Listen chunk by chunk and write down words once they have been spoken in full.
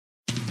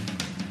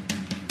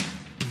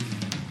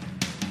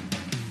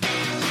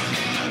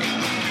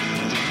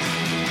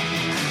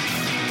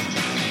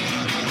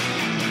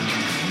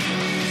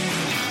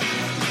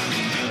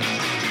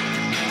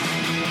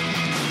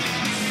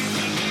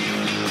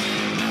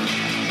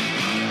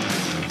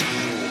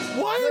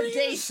Good are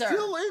day, you sir.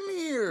 still in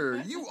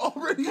here? You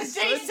already Good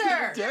said day,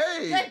 sir. good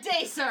day. Good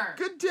day, sir.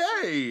 Good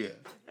day.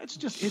 It's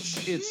just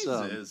it's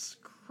Jesus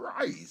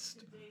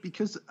Christ.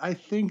 because I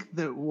think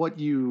that what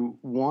you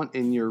want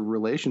in your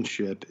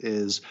relationship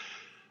is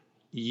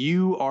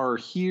you are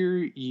here,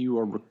 you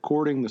are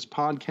recording this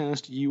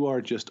podcast, you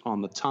are just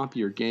on the top of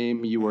your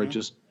game, you are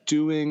just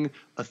doing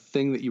a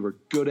thing that you are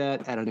good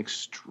at an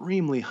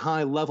extremely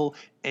high level,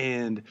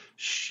 and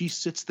she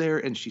sits there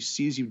and she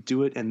sees you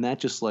do it, and that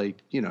just like,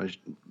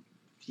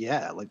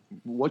 yeah, like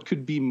what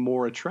could be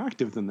more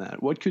attractive than that?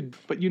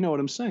 But you know what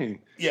I'm saying?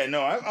 Yeah,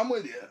 no, I'm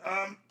with you.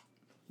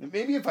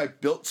 Maybe if I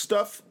built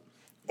stuff,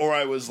 or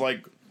I was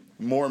like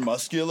more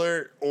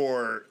muscular,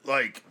 or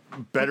like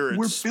better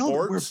at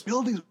sports. We're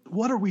building.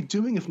 What are we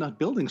doing if not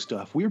building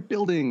stuff? We're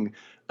building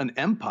an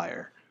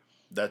empire.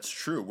 That's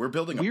true. We're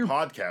building a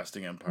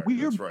podcasting empire.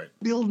 That's right.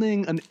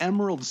 Building an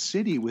emerald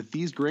city with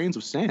these grains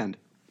of sand.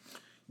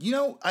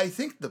 I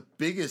think the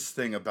biggest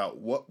thing about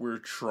what we're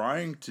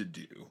trying to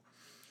do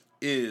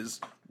is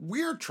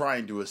we're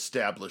trying to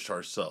establish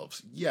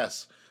ourselves,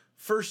 yes,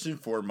 first and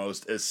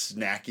foremost as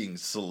snacking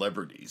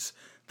celebrities.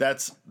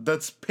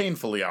 That's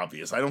painfully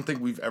obvious. I don't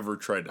think we've ever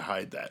tried to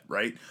hide that,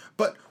 right?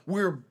 But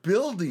we're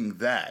building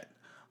that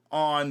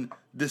on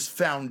this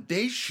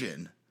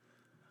foundation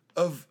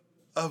of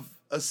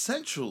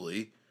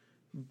essentially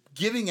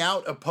giving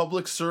out a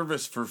public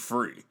service for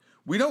free.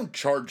 We don't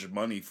charge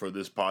money for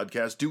this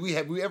podcast.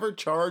 Have we ever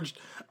charged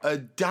a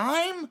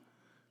dime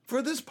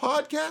for this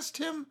podcast,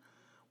 Tim?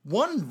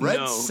 One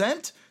red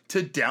cent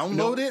to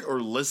download it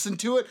or listen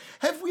to it?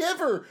 Have we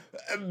ever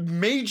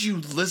made you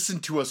listen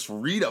to us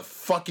read a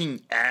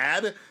fucking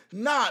ad?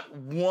 Not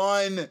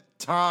one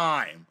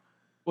time.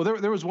 Well,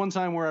 there was one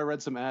time where I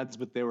read some ads,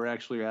 but they were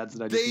actually ads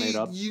that I just made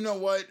up. You know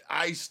what?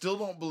 I still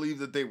don't believe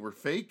that they were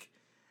fake,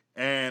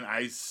 and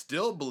I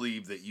still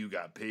believe that you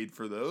got paid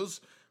for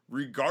those,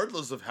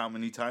 regardless of how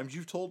many times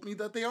you've told me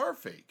that they are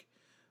fake.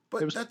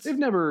 But they've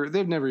never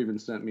even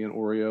sent me an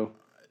Oreo.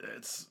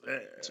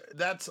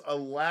 That's a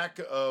lack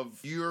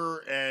of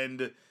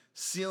and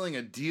sealing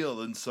a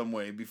deal in some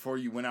way before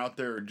you went out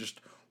there and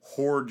just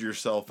hoard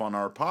yourself on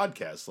our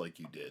podcast like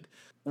you did.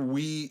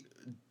 We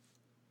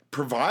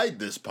provide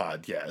this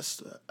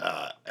podcast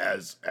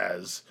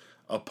as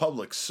a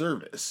public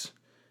service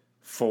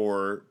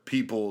for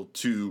people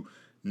to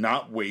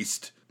not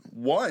waste,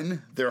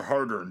 one, their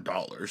hard-earned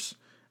dollars,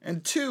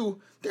 and two,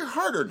 their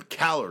hard-earned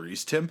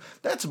calories, Tim.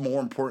 That's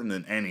more important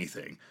than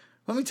anything.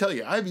 Let me tell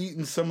you, I've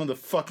eaten some of the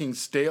fucking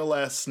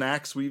stale-ass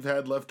snacks we've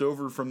had left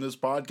over from this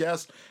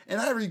podcast, and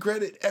I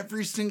regret it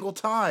every single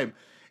time.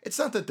 It's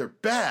not that they're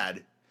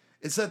bad.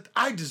 It's that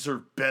I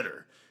deserve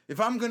better. If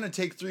I'm going to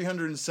take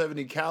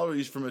 370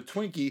 calories from a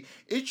Twinkie,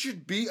 it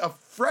should be a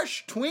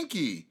fresh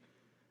Twinkie,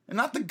 and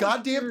not the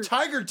goddamn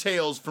Tiger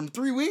Tails from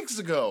 3 weeks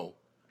ago.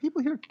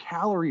 People hear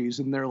calories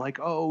and they're like,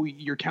 oh,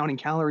 you're counting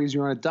calories,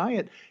 you're on a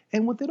diet.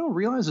 And what they don't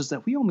realize is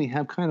that we only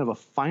have kind of a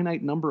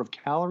finite number of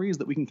calories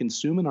that we can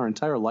consume in our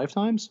entire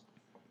lifetimes.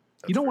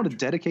 You don't want to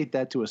dedicate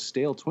that to a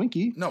stale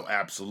Twinkie. No,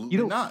 absolutely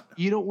not.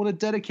 You don't want to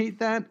dedicate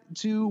that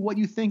to what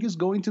you think is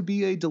going to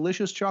be a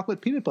delicious chocolate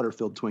peanut butter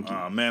filled Twinkie.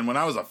 Oh, man, when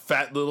I was a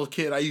fat little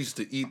kid, I used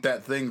to eat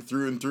that thing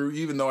through and through,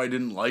 even though I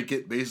didn't like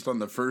it based on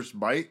the first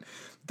bite.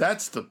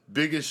 That's the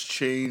biggest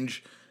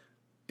change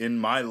in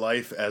my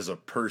life as a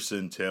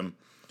person, Tim.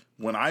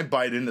 When I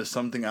bite into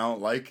something I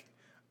don't like,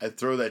 I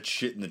throw that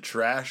shit in the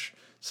trash.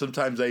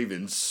 Sometimes I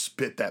even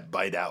spit that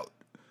bite out.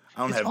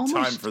 I don't have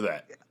time for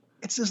that.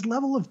 It's this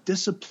level of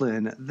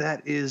discipline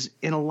that is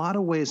in a lot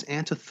of ways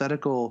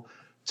antithetical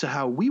to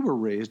how we were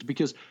raised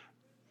because,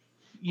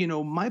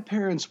 my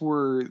parents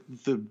were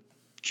the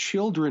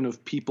children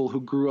of people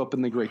who grew up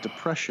in the Great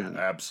Depression.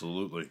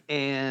 Absolutely.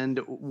 And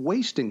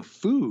wasting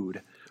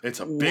food. It's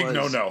a big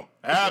no-no.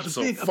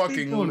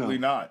 Absolutely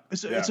not.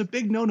 It's a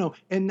big no-no.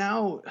 And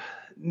now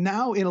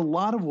in a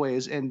lot of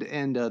ways, and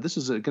this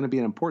is going to be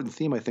an important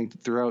theme, I think,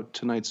 throughout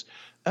tonight's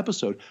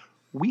episode,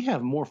 we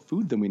have more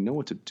food than we know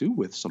what to do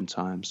with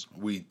sometimes.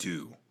 We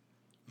do.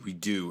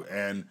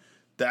 And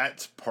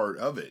that's part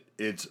of it.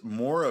 It's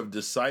more of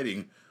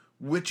deciding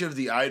which of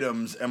the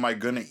items am I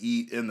going to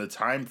eat in the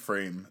time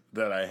frame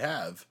that I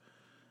have.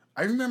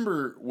 I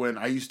remember when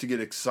I used to get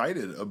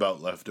excited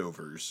about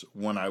leftovers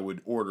when I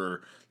would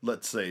order,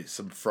 let's say,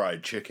 some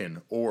fried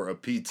chicken or a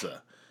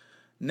pizza.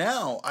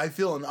 Now I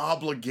feel an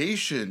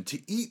obligation to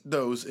eat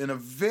those in a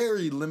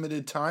very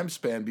limited time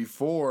span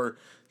before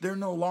they're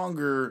no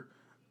longer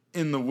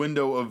in the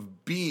window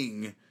of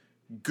being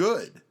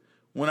good.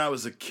 When I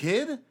was a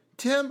kid,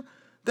 Tim,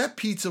 that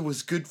pizza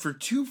was good for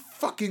 2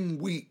 fucking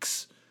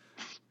weeks.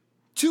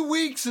 2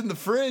 weeks in the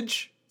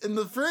fridge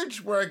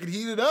where I could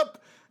heat it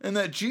up and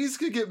that cheese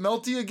could get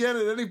melty again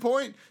at any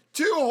point.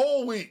 2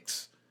 whole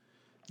weeks.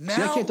 Now,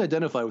 see, I can't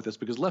identify with this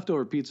because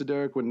leftover pizza,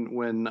 Derek,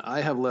 when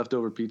I have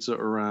leftover pizza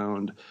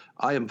around,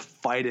 I am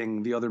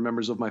fighting the other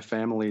members of my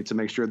family to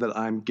make sure that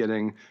I'm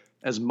getting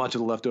as much of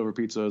the leftover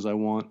pizza as I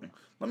want.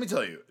 Let me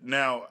tell you.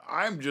 Now,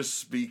 I'm just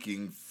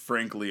speaking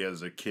frankly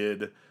as a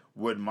kid.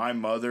 When my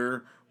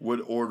mother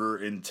would order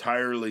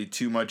entirely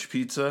too much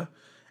pizza,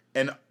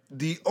 and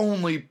the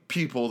only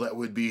people that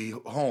would be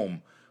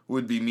home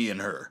would be me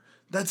and her.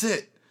 That's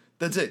it.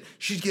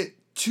 She'd get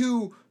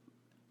 2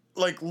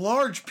 like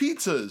large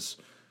pizzas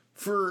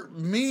for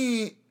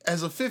me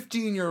as a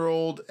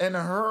 15-year-old and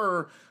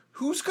her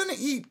who's going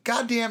to eat,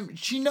 goddamn,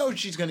 she knows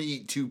she's going to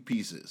eat 2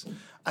 pieces.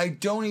 I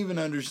don't even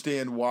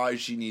understand why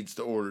she needs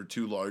to order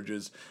 2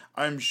 larges.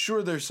 I'm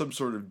sure there's some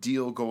sort of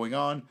deal going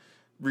on.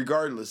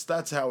 Regardless,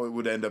 that's how it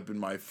would end up in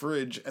my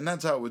fridge, and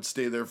that's how it would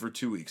stay there for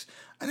 2 weeks.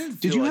 I didn't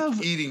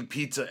feel eating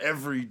pizza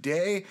every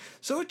day,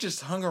 so it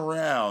just hung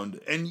around.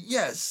 And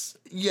yes,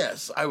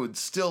 I would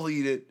still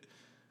eat it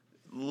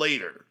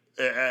later,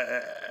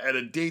 at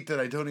a date that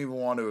I don't even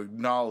want to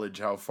acknowledge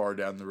how far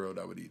down the road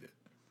I would eat it.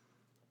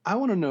 I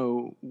want to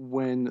know,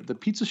 when the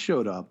pizza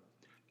showed up,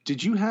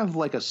 did you have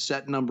like a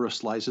set number of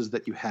slices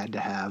that you had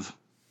to have?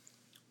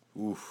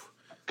 Oof.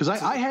 Because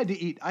I had to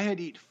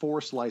eat 4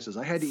 slices.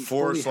 I had to eat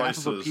fully half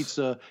of a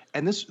pizza,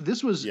 and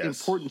this was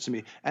important to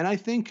me. And I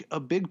think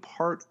a big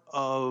part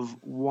of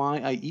why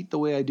I eat the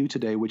way I do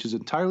today, which is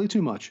entirely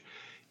too much,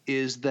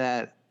 is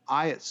that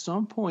I at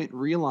some point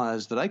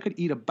realized that I could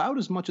eat about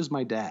as much as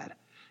my dad.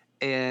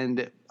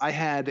 And I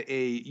had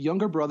a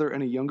younger brother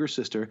and a younger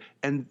sister,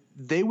 and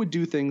they would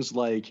do things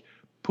like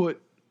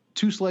put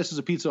 2 slices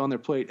of pizza on their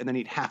plate and then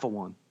eat half of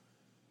one.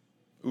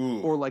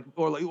 Ooh. Or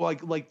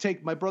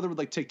take my brother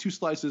would take 2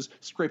 slices,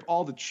 scrape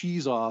all the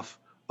cheese off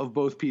of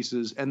both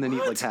pieces, and then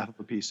eat like half of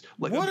a piece.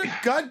 Like, what a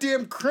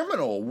goddamn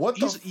criminal! What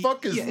the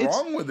fuck is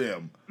wrong with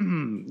him?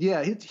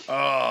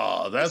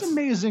 That's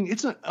amazing.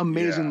 It's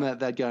amazing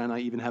that guy and I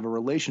even have a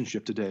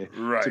relationship today.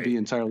 Right. To be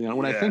entirely honest,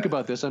 when I think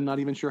about this, I'm not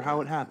even sure how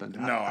it happened.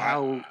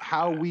 No,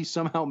 how we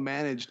somehow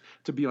managed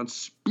to be on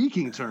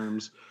speaking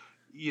terms,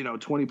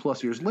 20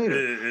 plus years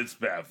later. It's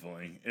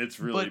baffling. It's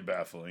really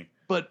baffling.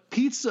 But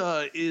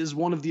pizza is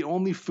one of the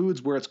only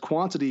foods where its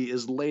quantity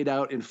is laid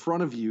out in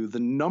front of you. The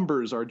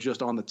numbers are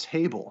just on the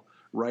table,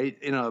 right?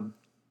 In a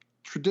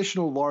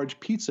traditional large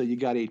pizza, you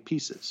got 8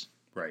 pieces.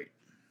 Right.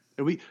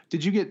 And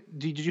did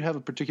you have a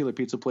particular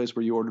pizza place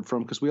where you ordered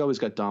from? Because we always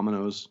got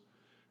Domino's.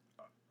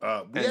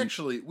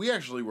 We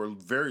actually were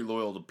very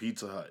loyal to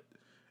Pizza Hut.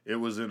 It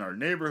was in our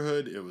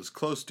neighborhood. It was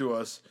close to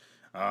us.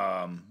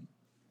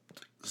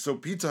 So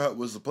Pizza Hut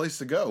was the place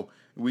to go.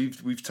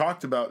 We've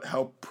talked about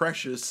how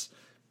precious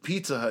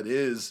Pizza Hut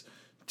is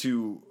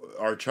to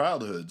our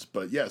childhoods,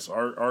 but yes,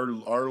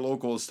 our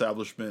local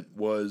establishment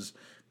was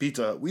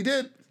Pizza Hut. We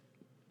did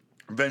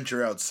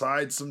venture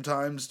outside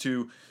sometimes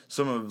to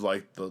some of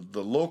like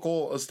the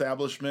local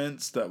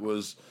establishments that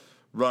was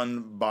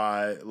run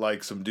by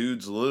like some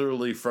dudes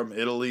literally from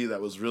Italy that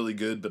was really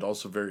good but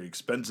also very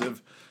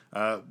expensive.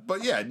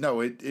 But yeah,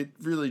 no, it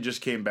really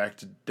just came back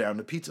down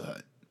to Pizza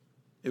Hut.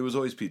 It was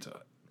always Pizza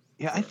Hut.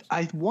 Yeah,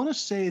 I want to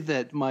say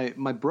that my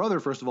brother,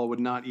 first of all, would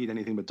not eat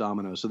anything but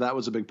Domino's. So that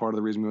was a big part of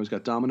the reason we always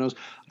got Domino's.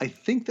 I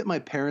think that my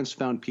parents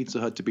found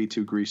Pizza Hut to be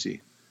too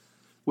greasy,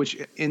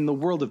 which in the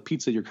world of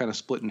pizza, you're kind of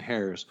splitting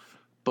hairs.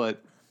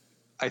 But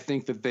I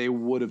think that they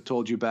would have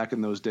told you back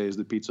in those days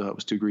that Pizza Hut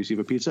was too greasy of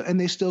a pizza. And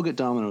they still get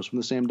Domino's from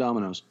the same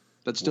Domino's.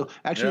 That's still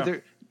 – actually,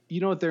 they're you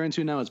know what they're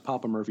into now? It's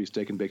Papa Murphy's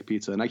Steak and Baked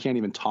Pizza. And I can't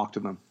even talk to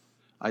them.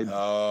 I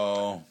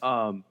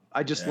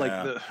just like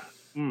the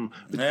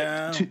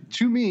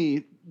to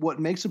me, what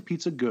makes a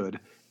pizza good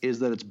is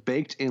that it's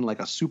baked in like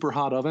a super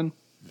hot oven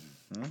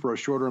for a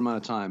shorter amount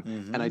of time.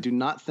 Mm-hmm. And I do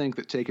not think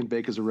that take and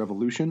bake is a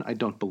revolution. I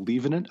don't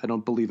believe in it. I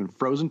don't believe in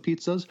frozen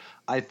pizzas.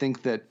 I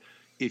think that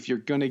if you're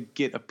going to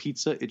get a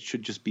pizza, it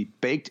should just be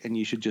baked and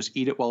you should just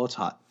eat it while it's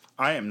hot.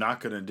 I am not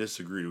going to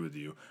disagree with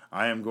you.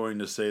 I am going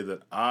to say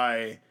that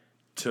I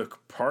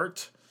took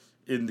part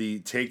in the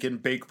take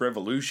and bake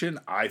revolution.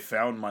 I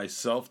found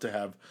myself to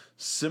have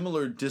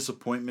similar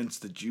disappointments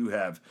that you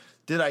have.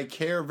 Did I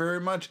care very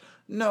much?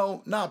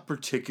 No, not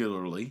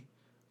particularly,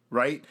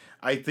 right?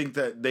 I think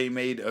that they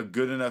made a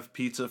good enough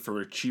pizza for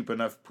a cheap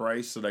enough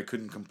price that I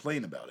couldn't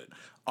complain about it.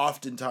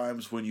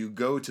 Oftentimes, when you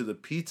go to the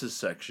pizza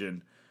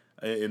section,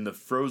 in the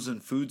frozen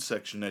food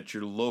section at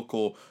your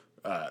local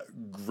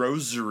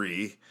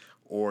grocery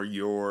or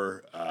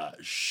your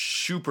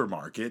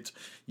supermarket,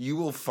 you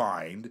will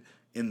find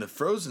in the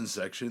frozen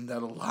section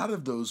that a lot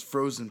of those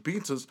frozen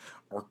pizzas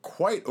are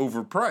quite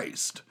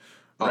overpriced.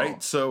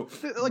 Right, so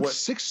like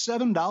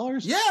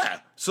 $6-7. Yeah.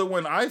 So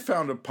when I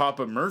found a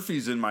Papa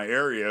Murphy's in my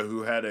area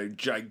who had a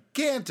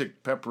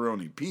gigantic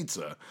pepperoni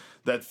pizza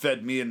that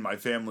fed me and my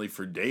family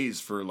for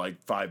days for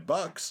like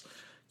 $5,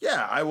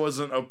 yeah, I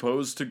wasn't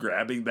opposed to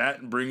grabbing that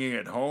and bringing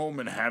it home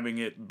and having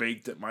it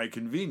baked at my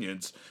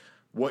convenience.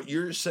 What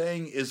you're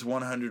saying is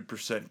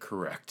 100%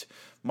 correct.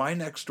 My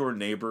next door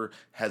neighbor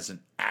has an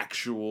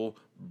actual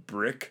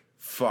brick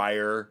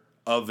fire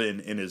oven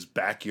in his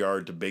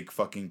backyard to bake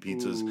fucking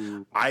pizzas.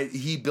 Ooh.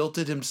 He built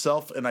it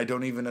himself, and I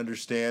don't even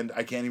understand.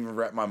 I can't even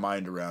wrap my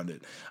mind around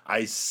it.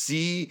 I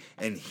see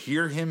and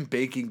hear him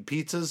baking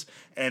pizzas,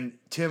 and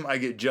Tim, I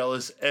get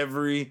jealous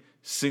every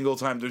single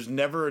time. There's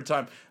never a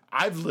time.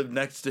 I've lived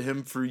next to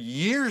him for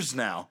years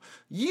now.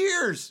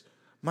 Years.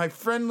 My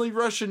friendly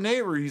Russian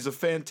neighbor, he's a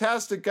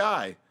fantastic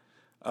guy.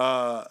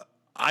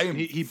 I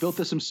He built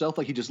this himself,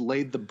 like he just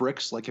laid the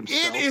bricks like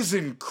himself. It is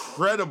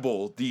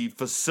incredible, the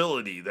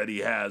facility that he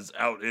has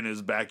out in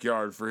his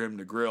backyard for him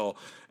to grill.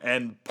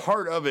 And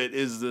part of it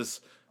is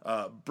this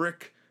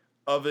brick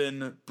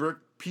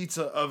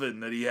pizza oven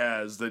that he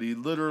has, that he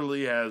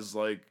literally has,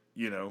 like,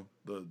 you know,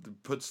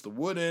 puts the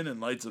wood in and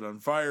lights it on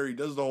fire. He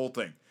does the whole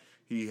thing.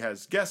 He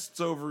has guests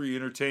over, he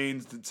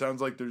entertains. It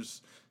sounds like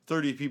there's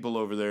 30 people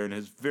over there in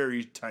his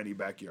very tiny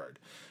backyard.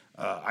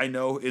 I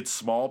know it's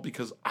small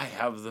because I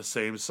have the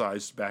same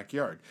sized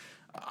backyard.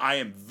 I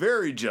am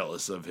very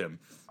jealous of him.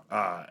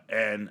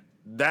 And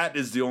that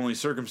is the only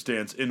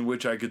circumstance in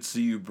which I could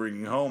see you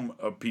bringing home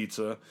a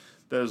pizza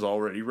that is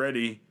already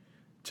ready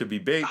to be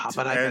baked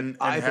and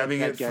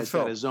having it fulfilled. Guy's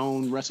got his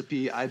own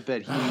recipe. I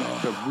bet he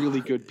makes a really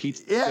good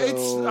pizza.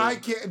 Yeah, I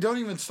can't. Don't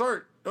even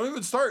start.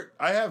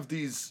 I have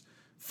these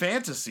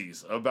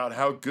fantasies about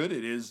how good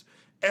it is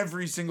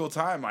every single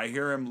time I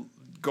hear him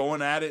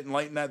going at it and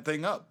lighting that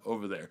thing up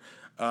over there.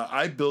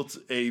 I built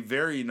a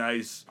very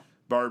nice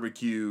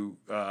barbecue,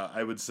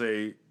 I would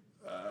say,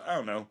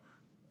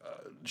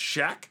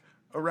 shack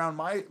around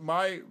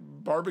my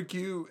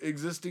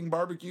existing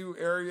barbecue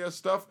area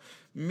stuff,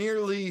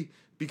 merely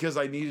because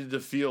I needed to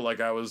feel like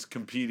I was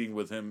competing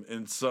with him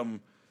in some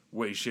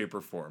way, shape,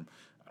 or form.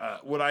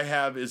 What I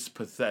have is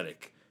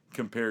pathetic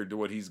compared to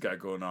what he's got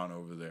going on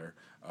over there.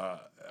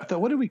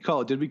 What did we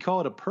call it? Did we call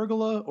it a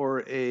pergola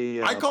or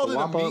a I called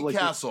palapa? it a meat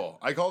castle.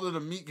 I called it a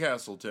meat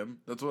castle, Tim.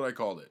 That's what I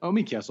called it. Oh,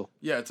 meat castle.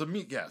 Yeah, it's a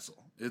meat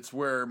castle. It's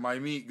where my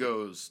meat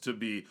goes to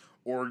be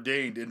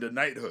ordained into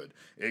knighthood.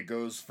 It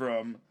goes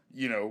from,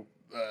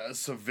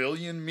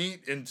 civilian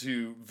meat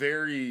into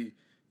very,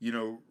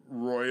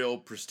 royal,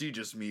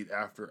 prestigious meat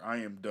after I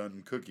am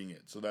done cooking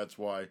it. So that's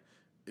why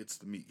it's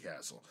the meat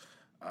castle.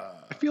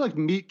 I feel like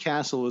Meat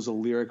Castle is a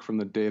lyric from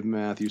the Dave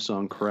Matthews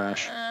song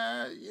 "Crash."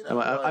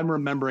 I'm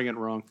remembering it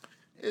wrong.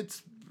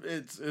 It's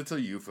a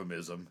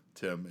euphemism,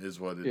 Tim, is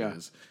what it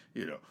is.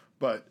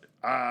 But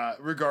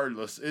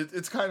regardless,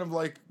 it's kind of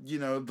like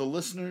the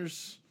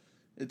listeners.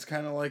 It's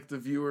kind of like the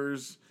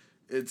viewers.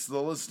 It's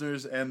the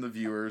listeners and the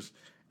viewers,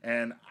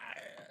 and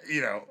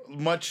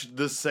much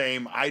the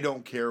same. I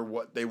don't care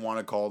what they want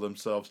to call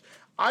themselves.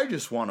 I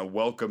just want to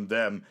welcome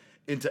them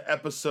into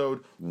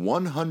episode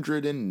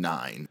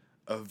 109.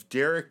 Of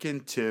Derek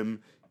and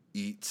Tim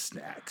Eat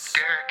Snacks.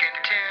 Derek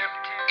and Tim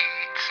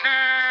eat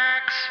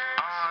snacks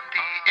on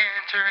the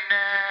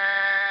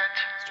internet.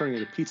 It's turning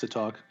into pizza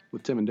talk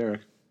with Tim and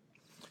Derek.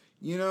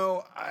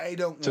 I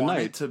don't want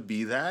it to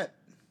be that.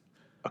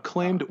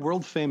 Acclaimed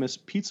world-famous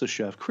pizza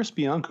chef Chris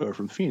Bianco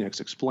from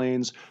Phoenix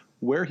explains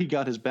where he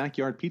got his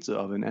backyard pizza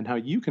oven and how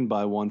you can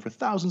buy one for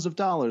thousands of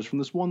dollars from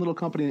this one little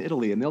company in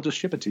Italy, and they'll just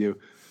ship it to you.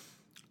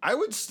 I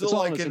would still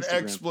like an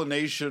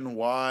explanation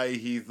why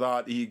he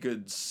thought he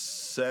could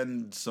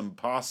send some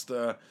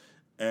pasta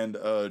and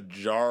a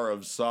jar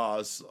of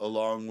sauce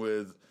along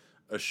with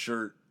a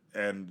shirt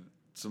and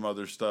some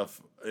other stuff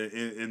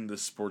in the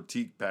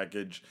Sportique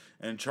package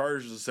and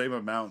charge the same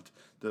amount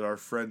that our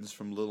friends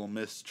from Little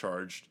Miss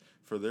charged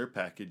for their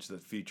package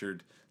that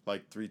featured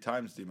like 3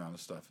 times the amount of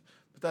stuff.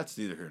 But that's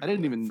neither here nor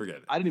there. Forget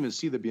it. I didn't even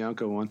see the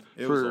Bianco one.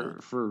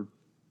 For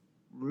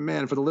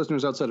the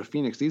listeners outside of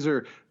Phoenix,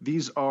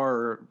 these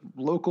are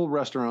local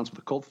restaurants with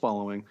a cult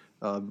following,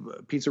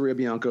 Pizzeria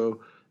Bianco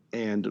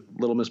and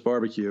Little Miss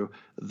Barbecue,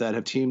 that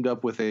have teamed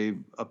up with a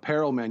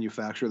apparel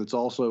manufacturer that's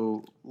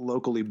also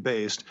locally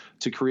based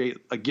to create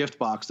a gift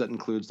box that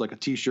includes like a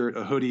T-shirt,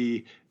 a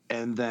hoodie,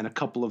 and then a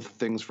couple of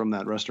things from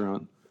that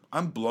restaurant.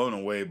 I'm blown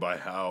away by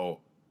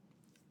how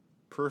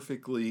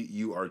perfectly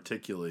you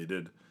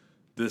articulated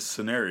this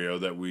scenario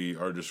that we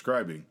are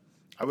describing.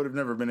 I would have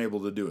never been able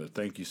to do it.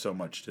 Thank you so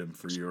much, Tim,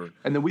 for your.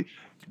 And then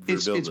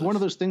it's one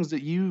of those things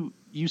that you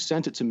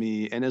sent it to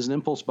me, and as an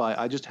impulse buy,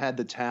 I just had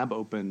the tab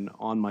open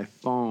on my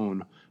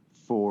phone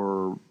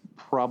for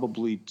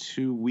probably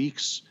 2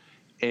 weeks,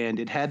 and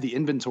it had the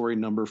inventory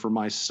number for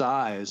my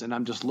size, and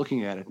I'm just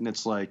looking at it, and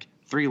it's like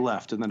 3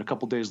 left, and then a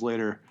couple days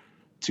later,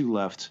 2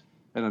 left,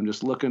 and I'm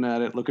just looking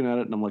at it,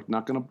 and I'm like,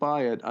 not gonna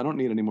buy it. I don't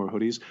need any more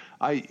hoodies.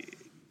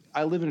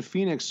 I live in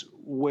Phoenix,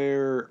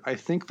 where I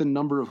think the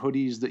number of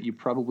hoodies that you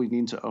probably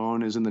need to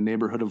own is in the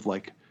neighborhood of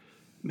like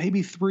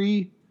maybe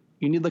 3.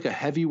 You need like a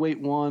heavyweight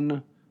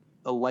one,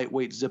 a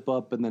lightweight zip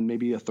up, and then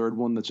maybe a third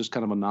one that's just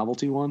kind of a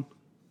novelty one.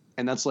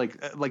 And that's like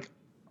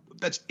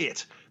that's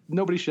it.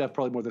 Nobody should have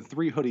probably more than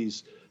 3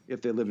 hoodies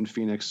if they live in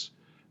Phoenix,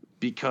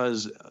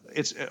 because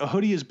a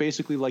hoodie is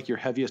basically like your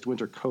heaviest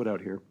winter coat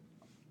out here.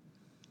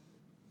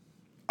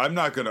 I'm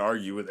not going to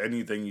argue with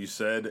anything you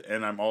said,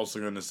 and I'm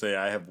also going to say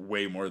I have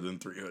way more than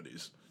 3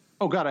 hoodies.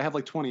 Oh God, I have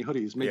like 20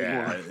 hoodies, maybe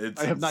more.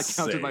 I have not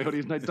counted my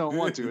hoodies, and I don't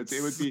want to.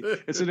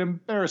 It's an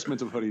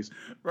embarrassment of hoodies.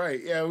 Right?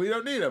 Yeah, we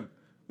don't need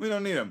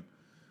them.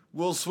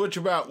 We'll switch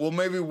about. We'll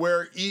maybe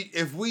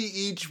if we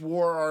each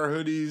wore our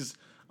hoodies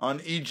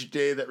on each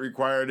day that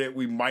required it,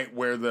 we might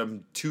wear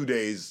them 2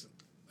 days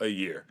a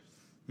year,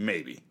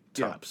 maybe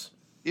tops.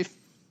 Yeah.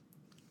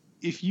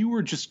 If you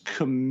were just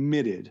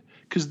committed.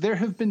 Because there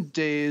have been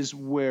days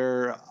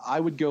where I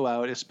would go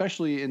out,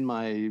 especially in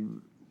my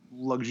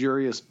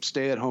luxurious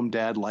stay-at-home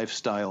dad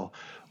lifestyle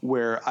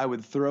where I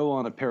would throw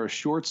on a pair of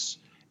shorts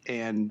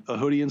and a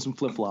hoodie and some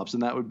flip-flops,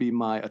 and that would be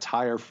my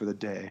attire for the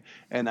day.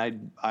 And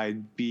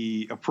I'd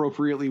be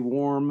appropriately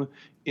warm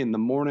in the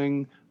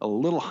morning, a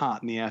little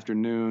hot in the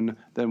afternoon.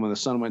 Then when the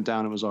sun went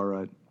down, it was all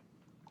right.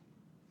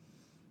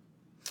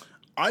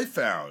 I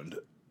found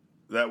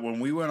that when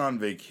we went on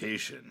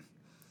vacation,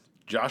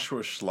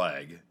 Joshua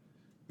Schlag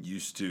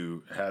used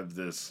to have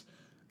this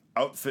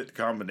outfit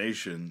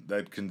combination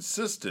that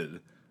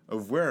consisted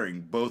of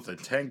wearing both a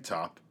tank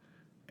top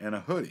and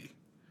a hoodie.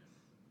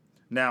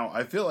 Now,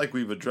 I feel like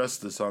we've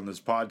addressed this on this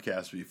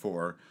podcast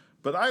before,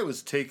 but I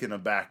was taken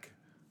aback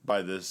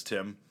by this,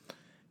 Tim.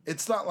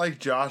 It's not like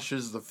Josh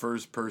is the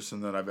first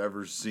person that I've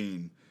ever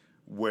seen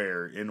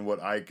wear in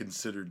what I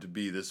consider to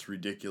be this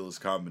ridiculous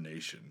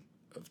combination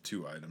of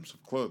two items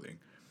of clothing.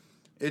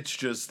 It's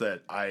just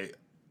that I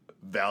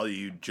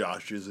valued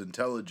Josh's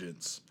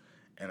intelligence,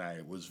 and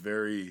I was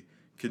very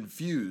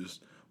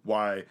confused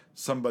why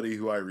somebody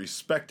who I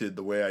respected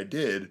the way I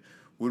did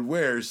would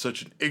wear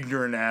such an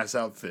ignorant-ass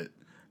outfit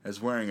as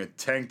wearing a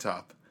tank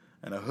top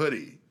and a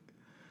hoodie.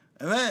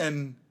 And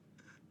then,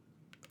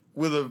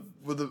 with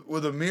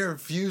a mere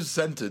few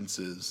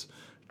sentences,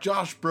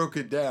 Josh broke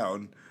it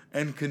down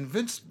and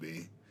convinced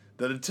me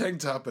that a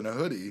tank top and a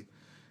hoodie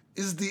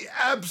is the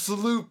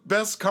absolute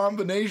best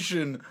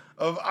combination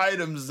of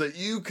items that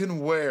you can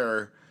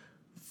wear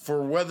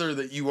for weather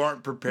that you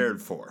aren't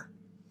prepared for.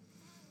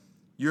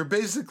 You're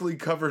basically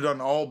covered on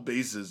all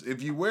bases.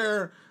 If you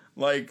wear,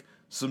 like,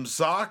 some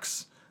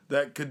socks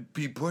that could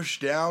be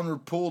pushed down or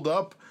pulled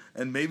up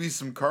and maybe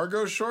some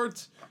cargo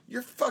shorts,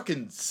 you're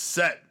fucking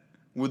set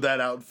with that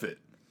outfit.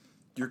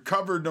 You're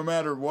covered no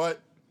matter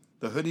what.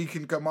 The hoodie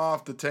can come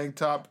off. The tank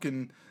top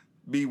can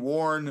be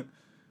worn.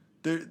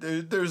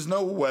 There's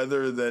no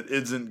weather that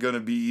isn't going to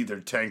be either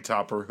tank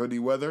top or hoodie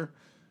weather,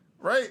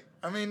 right?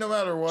 I mean, no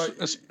matter what.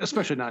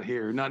 Especially not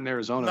here, not in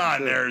Arizona.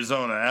 Not in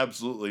Arizona,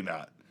 absolutely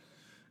not.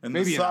 And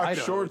maybe the sock in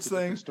Idaho, shorts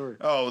thing.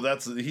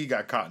 He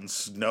got caught in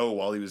snow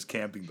while he was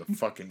camping. The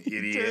fucking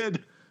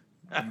idiot,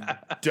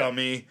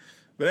 dummy.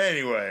 But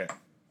anyway,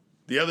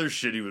 the other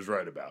shit he was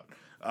right about.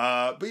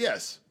 But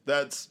yes,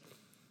 that's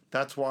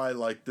why.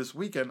 Like this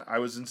weekend, I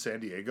was in San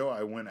Diego.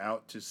 I went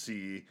out to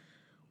see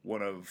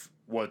one of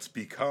what's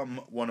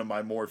become one of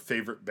my more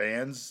favorite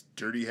bands,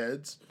 Dirty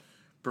Heads,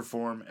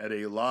 perform at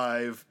a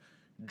live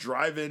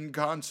drive-in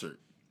concert,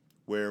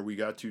 where we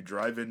got to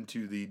drive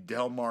into the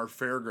Del Mar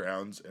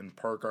Fairgrounds and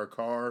park our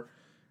car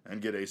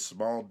and get a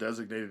small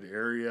designated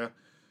area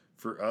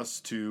for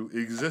us to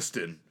exist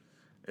in.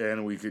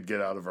 And we could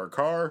get out of our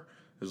car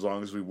as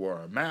long as we wore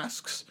our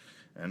masks,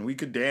 and we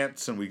could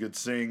dance and we could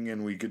sing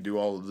and we could do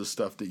all of the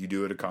stuff that you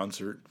do at a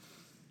concert.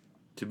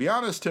 To be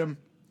honest, Tim,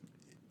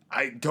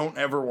 I don't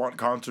ever want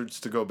concerts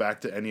to go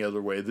back to any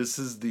other way. This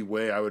is the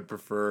way I would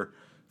prefer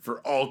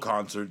for all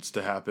concerts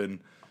to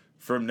happen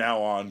from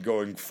now on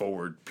going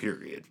forward,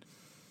 period.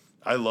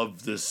 I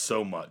love this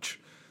so much.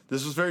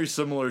 This was very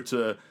similar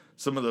to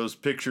some of those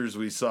pictures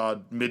we saw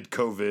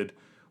mid-COVID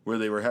where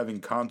they were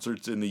having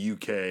concerts in the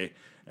UK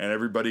and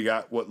everybody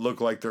got what looked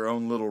like their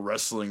own little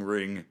wrestling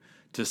ring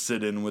to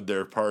sit in with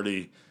their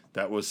party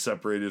that was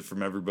separated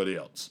from everybody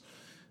else.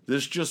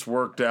 This just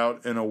worked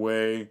out in a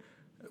way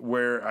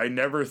where I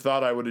never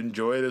thought I would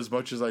enjoy it as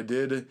much as I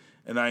did,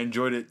 and I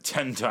enjoyed it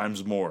 10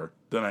 times more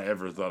than I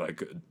ever thought I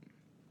could.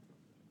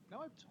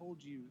 Now, I've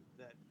told you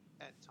that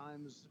at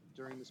times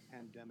during this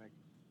pandemic,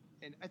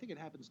 and I think it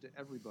happens to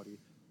everybody,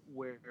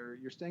 where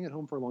you're staying at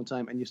home for a long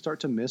time and you start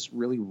to miss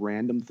really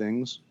random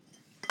things.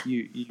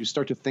 You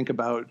start to think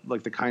about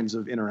like the kinds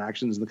of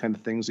interactions and the kind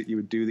of things that you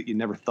would do that you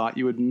never thought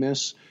you would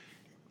miss.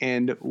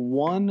 And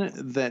one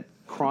that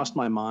crossed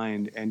my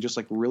mind and just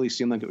like really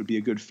seemed like it would be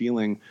a good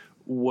feeling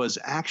was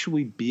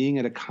actually being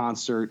at a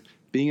concert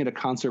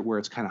where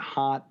it's kind of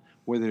hot,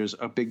 where there's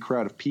a big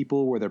crowd of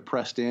people, where they're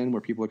pressed in,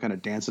 where people are kind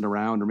of dancing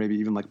around or maybe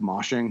even like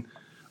moshing.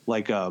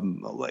 Like,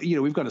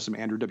 we've gone to some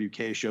Andrew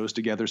WK shows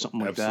together,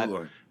 something like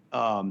Absolutely.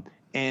 that.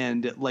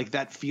 And like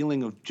that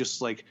feeling of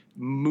just like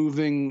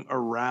moving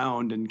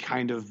around and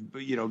kind of,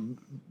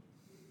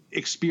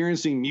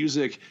 experiencing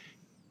music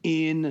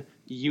in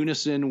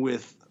unison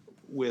with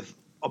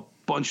a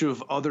bunch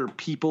of other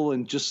people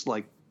and just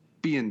like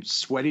being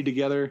sweaty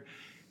together.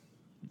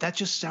 That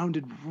just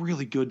sounded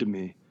really good to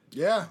me.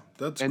 Yeah,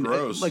 that's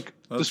gross. That's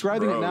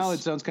describing gross. it now, it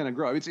sounds kind of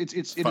gross. It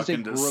is a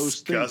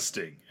gross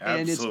disgusting thing,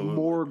 Absolutely. And it's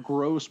more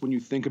gross when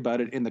you think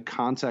about it in the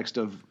context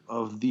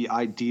of the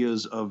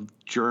ideas of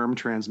germ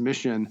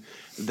transmission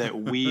that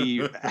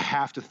we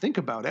have to think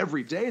about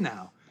every day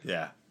now.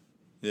 Yeah,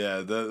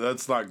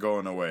 that's not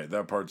going away.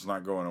 That part's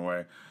not going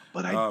away.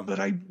 But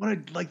I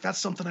want to, like, that's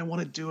something I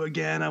want to do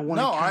again. I want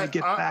to kind of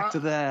get back to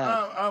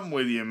that. I'm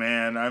with you,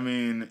 man. I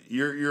mean,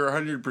 you're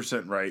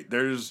 100% right.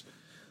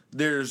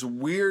 There's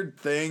weird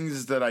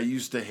things that I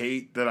used to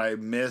hate that I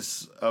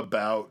miss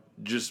about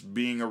just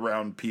being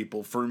around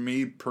people. For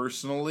me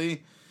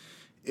personally,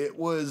 it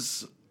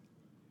was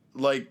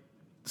like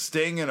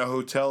staying in a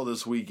hotel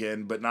this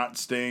weekend, but not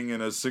staying in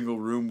a single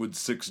room with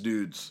 6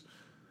 dudes.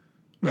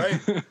 Right?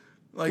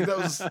 Like that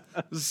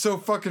was so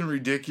fucking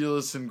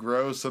ridiculous and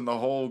gross, and the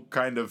whole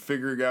kind of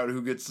figuring out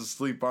who gets to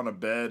sleep on a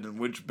bed and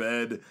which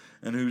bed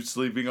and who's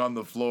sleeping on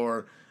the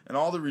floor and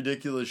all the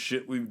ridiculous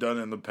shit we've done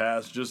in the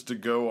past just to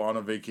go on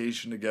a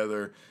vacation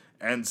together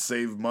and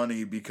save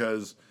money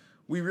because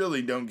we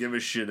really don't give a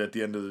shit at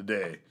the end of the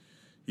day.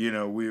 You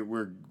know,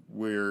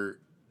 we're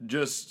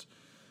just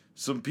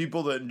some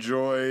people that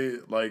enjoy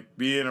like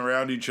being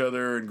around each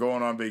other and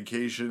going on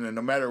vacation, and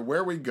no matter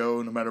where we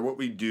go, no matter what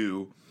we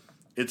do,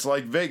 it's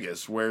like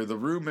Vegas, where the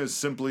room is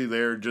simply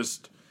there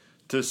just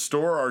to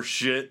store our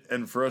shit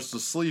and for us to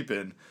sleep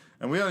in.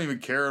 And we don't even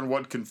care in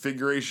what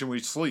configuration we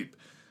sleep.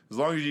 As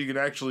long as you can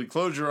actually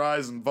close your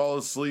eyes and fall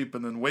asleep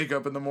and then wake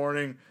up in the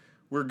morning,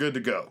 we're good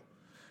to go.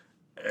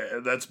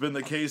 That's been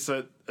the case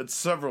at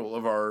several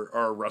of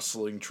our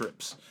wrestling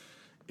trips.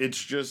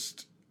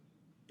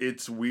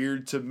 It's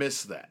weird to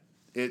miss that.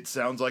 It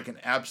sounds like an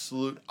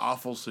absolute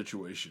awful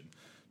situation.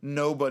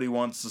 Nobody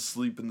wants to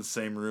sleep in the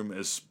same room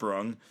as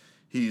Sprung.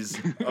 He's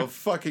a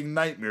fucking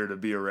nightmare to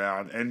be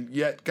around, and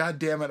yet,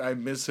 goddammit, I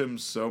miss him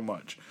so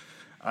much.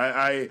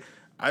 I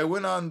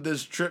went on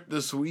this trip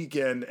this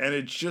weekend, and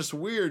it's just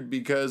weird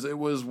because it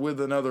was with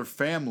another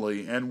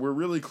family, and we're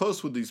really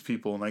close with these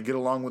people, and I get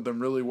along with them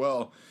really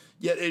well.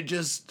 Yet it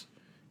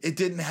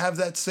didn't have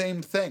that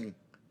same thing,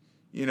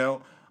 you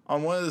know.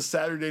 On one of the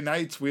Saturday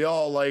nights, we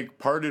all, like,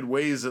 parted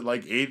ways at,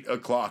 like, 8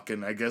 o'clock,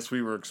 and I guess we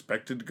were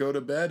expected to go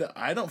to bed.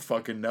 I don't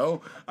fucking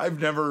know. I've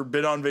never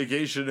been on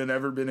vacation and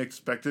ever been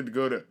expected to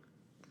go to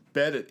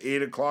bed at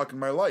 8 o'clock in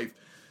my life.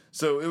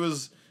 So it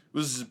was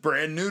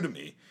brand new to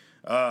me.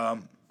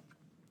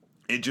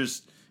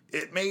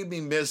 It made me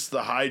miss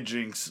the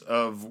hijinks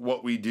of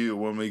what we do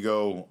when we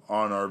go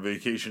on our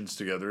vacations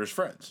together as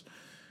friends.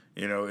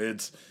 You know,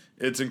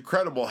 it's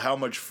incredible how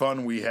much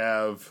fun we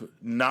have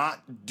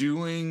not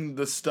doing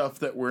the stuff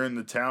that we're in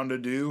the town to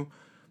do,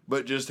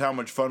 but just how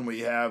much fun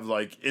we have,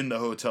 like, in the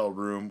hotel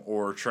room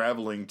or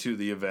traveling to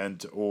the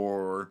event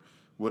or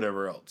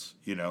whatever else,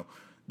 you know.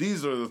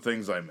 These are the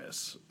things I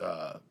miss.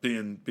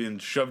 Being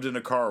shoved in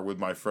a car with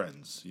my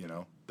friends, you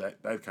know,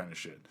 that kind of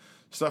shit.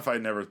 Stuff I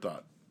never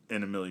thought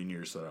in a million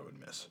years that I would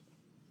miss.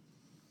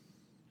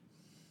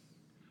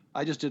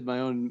 I just did my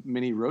own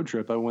mini road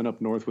trip. I went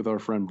up north with our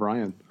friend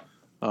Brian.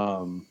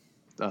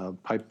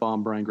 Pipe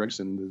Bomb Brian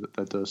Gregson,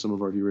 that some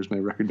of our viewers may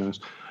recognize.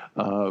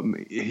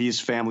 His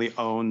family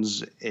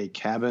owns a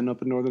cabin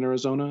up in northern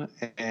Arizona,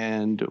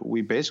 and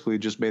we basically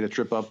just made a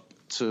trip up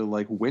to,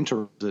 like,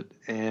 winter it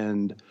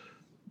and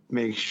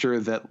make sure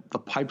that the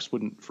pipes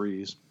wouldn't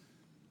freeze.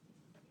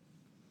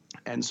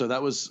 And so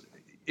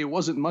it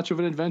wasn't much of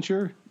an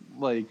adventure.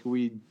 Like,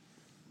 we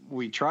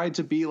tried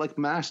to be, like,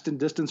 masked and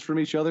distanced from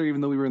each other,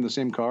 even though we were in the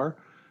same car.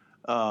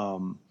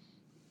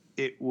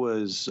 It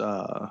was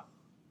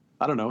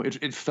I don't know.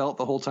 It felt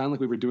the whole time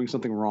like we were doing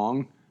something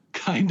wrong,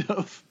 kind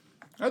of.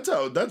 I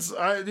think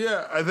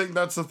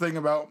that's the thing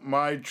about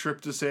my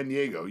trip to San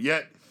Diego.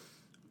 Yet,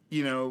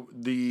 you know,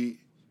 the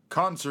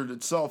concert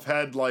itself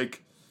had,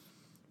 like,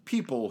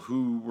 people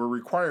who were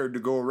required to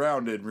go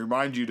around and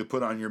remind you to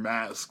put on your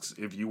masks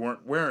if you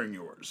weren't wearing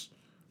yours,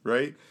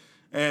 right?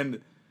 And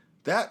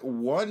that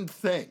one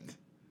thing,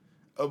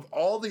 of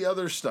all the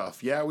other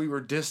stuff, yeah, we were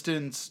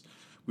distanced,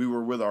 we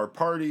were with our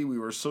party, we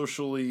were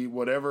socially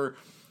whatever.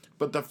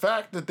 But the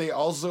fact that they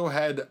also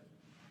had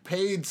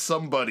paid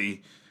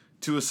somebody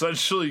to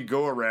essentially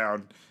go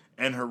around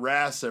and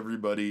harass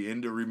everybody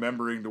into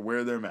remembering to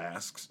wear their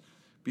masks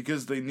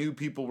because they knew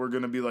people were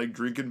going to be, like,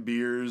 drinking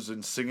beers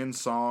and singing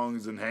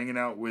songs and hanging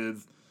out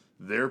with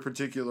their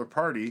particular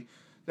party,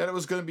 that it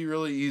was going to be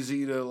really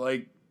easy to,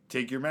 like,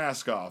 take your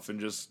mask off and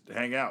just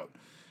hang out.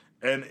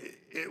 And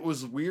it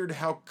was weird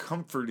how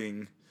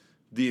comforting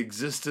the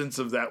existence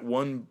of that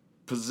one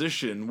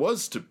position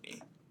was to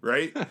me.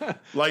 Right?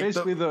 Like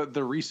basically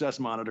the recess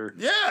monitor.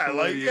 Yeah,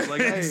 like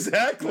hey,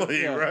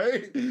 exactly, yeah.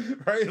 Right?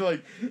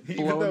 Like,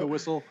 blowing the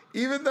whistle.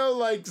 Even though,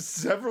 like,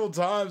 several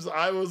times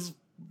I was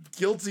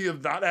guilty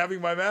of not having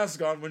my mask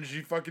on when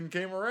she fucking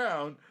came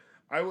around,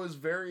 I was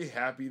very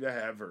happy to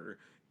have her.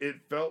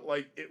 It felt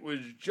like it was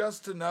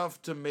just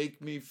enough to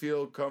make me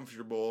feel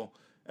comfortable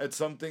at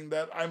something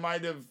that I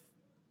might have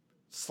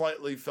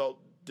slightly felt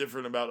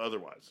different about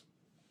otherwise.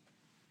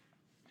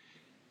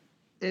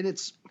 And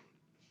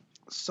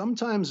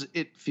sometimes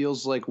it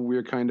feels like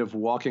we're kind of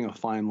walking a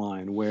fine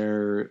line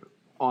where,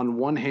 on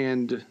one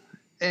hand,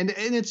 and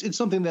it's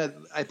something that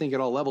I think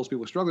at all levels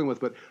people are struggling with,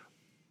 but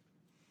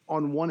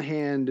on one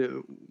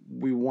hand,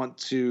 we want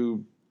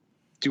to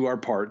do our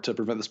part to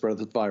prevent the spread of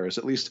the virus.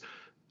 At least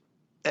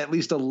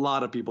a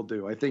lot of people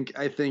do. I think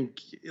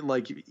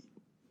like,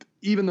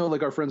 even though,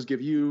 like, our friends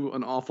give you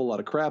an awful lot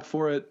of crap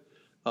for it,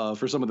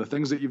 for some of the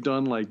things that you've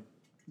done, like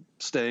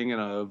staying in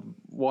a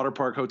water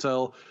park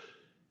hotel,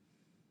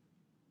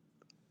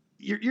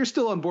 you're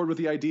still on board with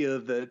the idea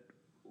that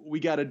we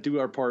got to do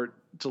our part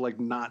to, like,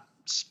 not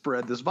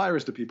spread this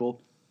virus to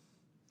people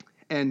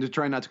and to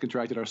try not to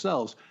contract it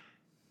ourselves.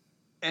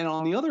 And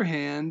on the other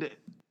hand,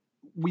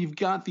 we've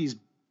got these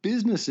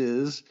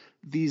businesses,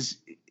 these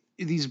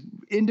these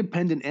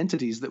independent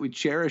entities that we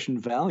cherish and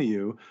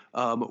value,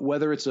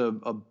 whether it's a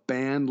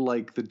band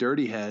like the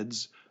Dirty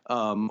Heads,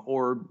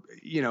 or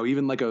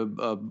even like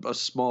a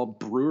small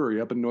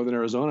brewery up in northern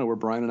Arizona where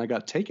Brian and I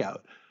got takeout.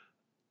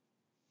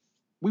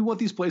 We want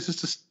these places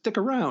to stick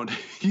around.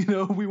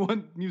 We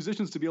want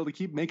musicians to be able to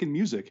keep making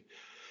music.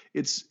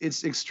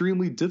 It's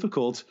extremely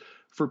difficult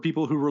for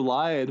people who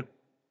relied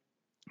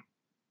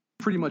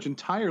pretty much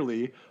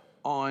entirely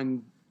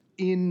on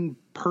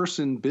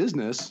in-person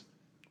business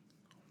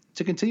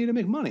to continue to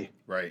make money.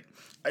 Right.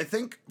 I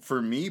think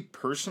for me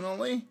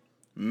personally,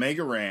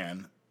 Mega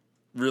Ran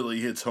really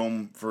hits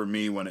home for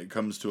me when it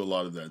comes to a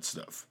lot of that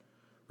stuff,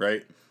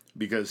 right?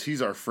 Because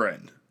he's our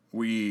friend.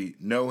 We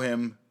know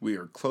him. We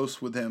are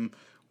close with him.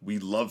 We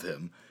love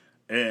him.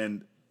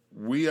 And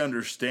we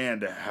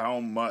understand how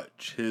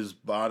much his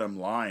bottom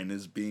line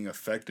is being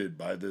affected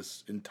by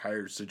this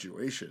entire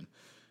situation.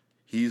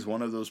 He's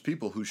one of those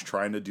people who's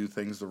trying to do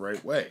things the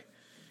right way.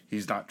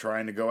 He's not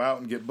trying to go out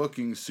and get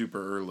bookings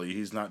super early.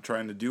 He's not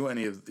trying to do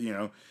any of,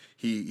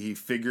 he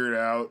figured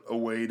out a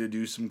way to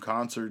do some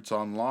concerts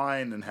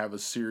online and have a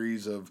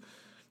series of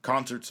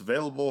concerts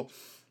available,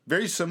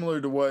 very similar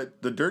to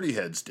what the Dirty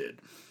Heads did,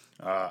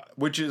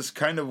 which is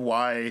kind of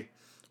why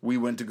we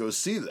went to go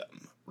see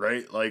them,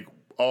 right? Like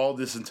all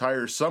this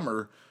entire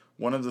summer,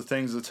 one of the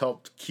things that's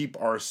helped keep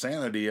our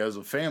sanity as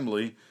a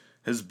family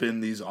has been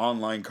these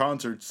online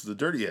concerts the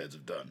Dirty Heads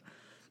have done.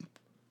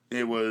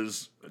 It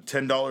was a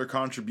 $10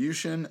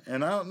 contribution,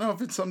 and I don't know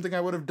if it's something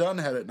I would have done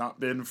had it not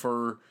been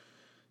for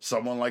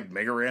someone like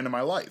Mega Ran in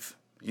my life,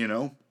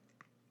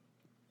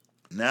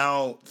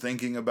 Now,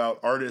 thinking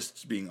about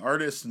artists being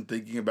artists and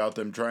thinking about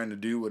them trying to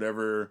do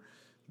whatever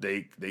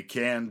they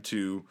can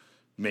to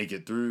make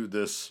it through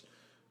this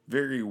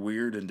very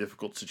weird and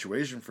difficult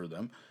situation for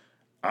them,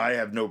 I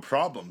have no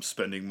problem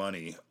spending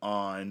money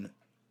on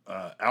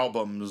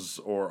albums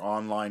or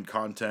online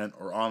content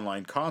or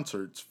online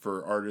concerts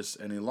for artists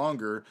any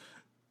longer.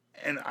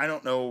 And I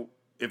don't know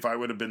if I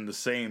would have been the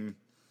same,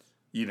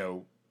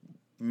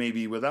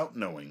 maybe without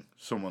knowing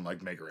someone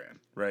like Mega Ran,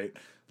 right?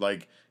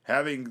 Like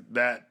having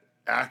that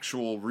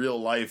actual real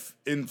life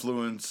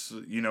influence,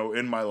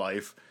 in my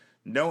life,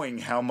 knowing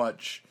how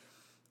much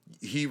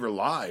he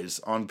relies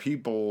on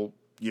people,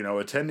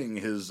 attending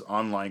his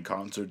online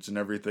concerts and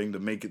everything to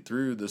make it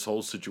through this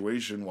whole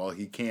situation while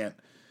he can't,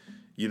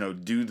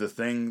 do the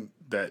thing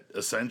that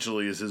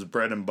essentially is his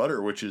bread and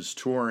butter, which is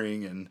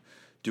touring and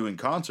doing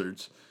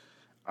concerts.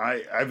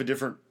 I have a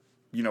different,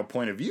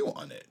 point of view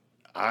on it.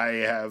 I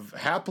have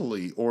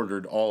happily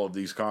ordered all of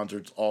these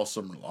concerts all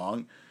summer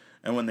long.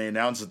 And when they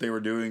announced that they were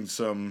doing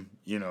some,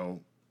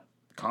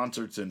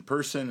 concerts in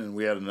person and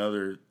we had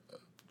another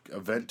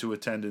event to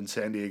attend in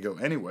San Diego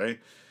anyway,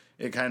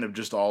 it kind of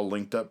just all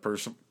linked up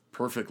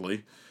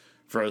perfectly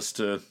for us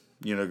to,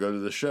 go to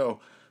the show.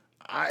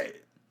 I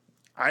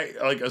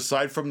like,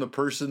 aside from the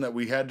person that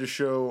we had to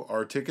show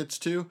our tickets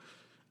to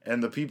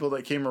and the people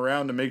that came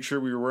around to make sure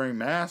we were wearing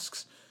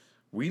masks,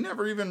 we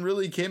never even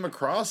really came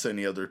across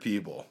any other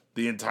people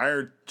the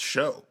entire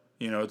show.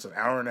 It's an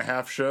hour and a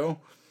half show.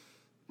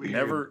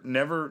 Weird.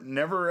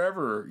 Never,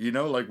 ever,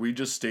 like we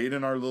just stayed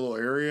in our little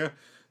area.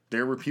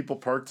 There were people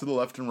parked to the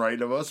left and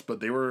right of us, but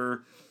they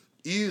were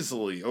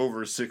easily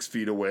over 6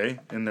 feet away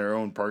in their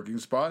own parking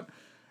spot.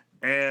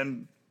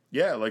 And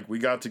yeah, like we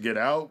got to get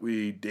out,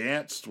 we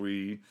danced,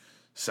 we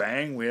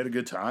sang, we had a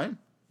good time.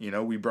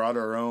 We brought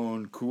our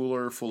own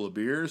cooler full of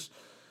beers.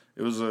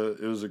 It was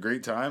a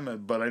great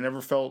time, but I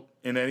never felt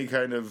in any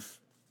kind of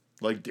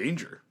like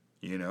danger,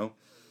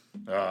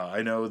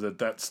 I know that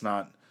that's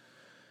not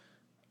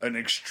an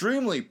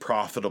extremely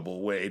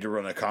profitable way to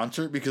run a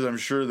concert because I'm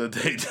sure that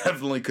they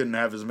definitely couldn't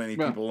have as many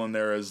people in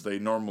there as they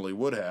normally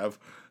would have,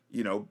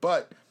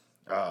 but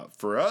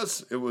for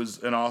us, it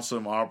was an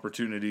awesome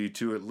opportunity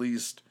to at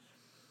least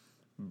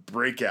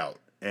break out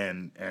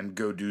and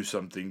go do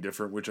something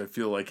different, which I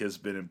feel like has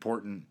been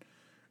important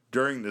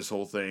during this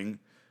whole thing,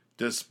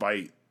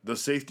 despite the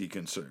safety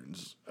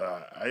concerns.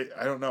 I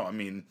don't know. I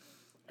mean,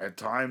 at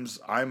times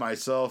I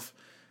myself,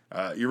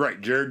 you're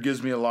right, Jared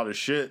gives me a lot of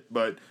shit,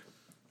 but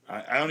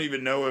I don't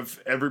even know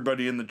if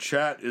everybody in the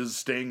chat is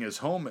staying as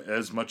home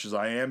as much as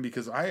I am,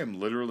 because I am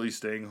literally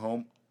staying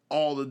home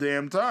all the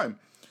damn time.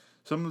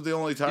 Some of the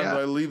only times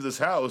I leave this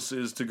house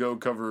is to go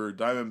cover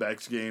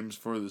Diamondbacks games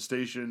for the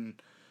station,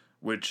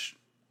 which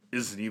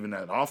isn't even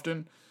that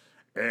often.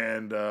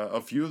 And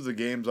a few of the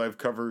games I've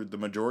covered the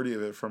majority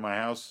of it from my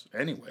house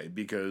anyway,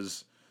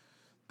 because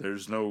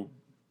there's no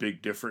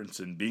big difference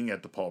in being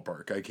at the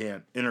ballpark. I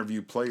can't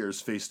interview players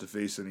face to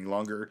face any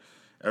longer.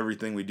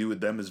 Everything we do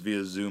with them is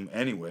via Zoom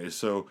anyway,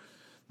 so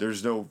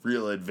there's no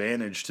real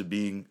advantage to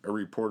being a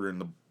reporter in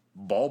the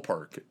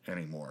ballpark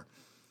anymore.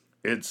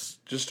 It's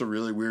just a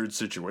really weird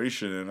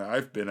situation, and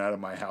I've been out of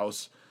my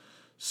house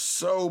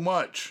so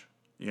much,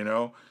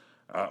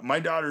 My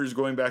daughter is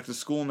going back to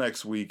school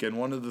next week, and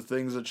one of the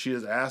things that she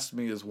has asked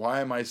me is, why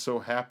am I so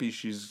happy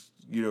she's,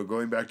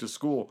 going back to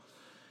school?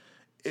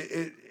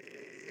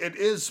 It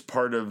is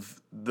part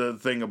of the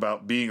thing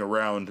about being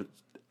around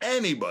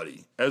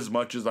anybody as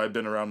much as I've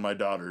been around my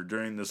daughter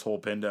during this whole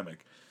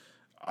pandemic.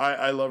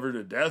 I love her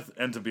to death,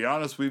 and to be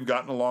honest, we've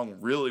gotten along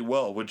really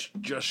well, which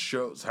just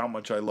shows how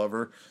much I love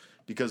her,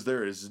 because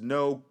there is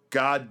no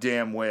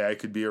goddamn way I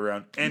could be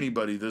around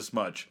anybody this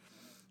much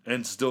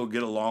and still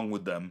get along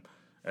with them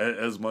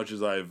as much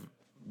as I've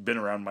been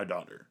around my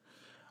daughter.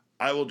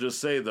 I will just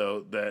say,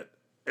 though, that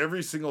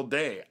every single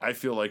day I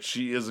feel like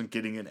she isn't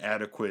getting an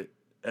adequate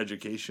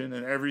education,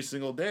 and every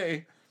single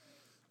day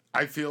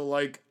I feel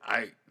like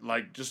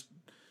just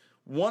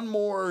one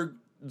more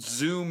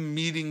Zoom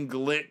meeting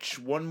glitch,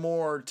 one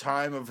more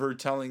time of her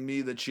telling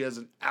me that she has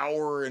an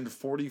hour and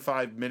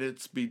 45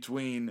 minutes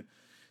between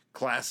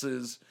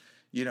classes,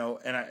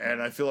 and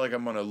I feel like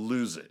I'm going to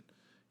lose it.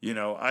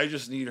 I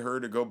just need her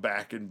to go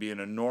back and be in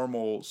a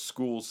normal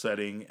school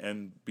setting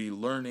and be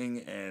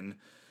learning, and,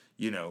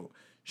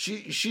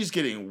 she's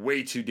getting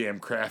way too damn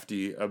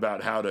crafty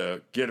about how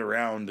to get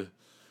around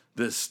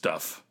this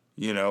stuff,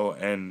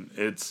 and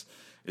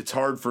it's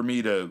hard for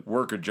me to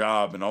work a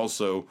job and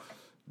also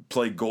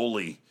play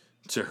goalie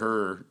to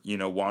her,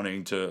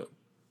 wanting to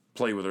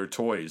play with her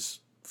toys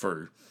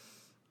for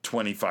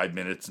 25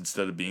 minutes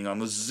instead of being on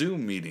the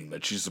Zoom meeting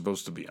that she's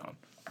supposed to be on.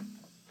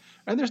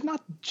 And there's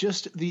not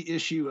just the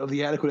issue of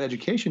the adequate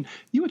education.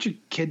 You want your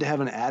kid to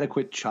have an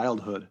adequate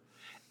childhood.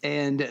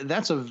 And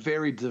that's a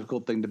very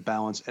difficult thing to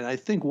balance. And I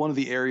think one of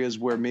the areas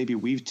where maybe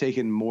we've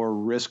taken more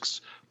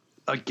risks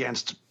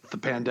against the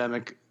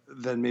pandemic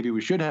than maybe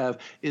we should have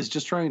is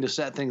just trying to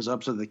set things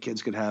up so that the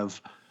kids could have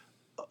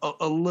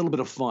a little bit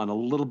of fun, a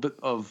little bit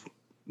of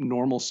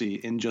normalcy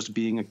in just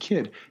being a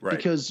kid. Right.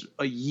 Because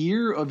a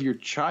year of your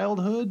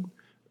childhood,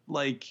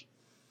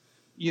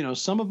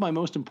 some of my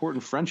most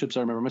important friendships,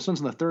 I remember my son's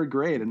in the third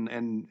grade,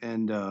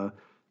 and a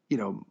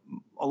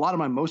lot of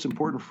my most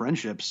important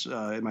friendships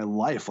in my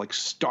life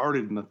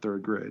started in the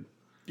third grade.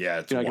 Yeah,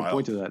 it's I wild. can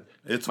point to that.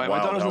 It's my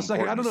wild. daughter's How in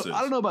second. I important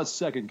don't know about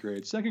second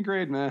grade. Second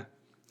grade, meh.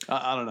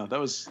 I don't know. That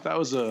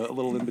was a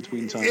little in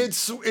between time.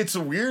 It's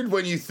weird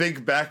when you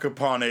think back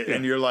upon it,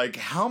 and you're like,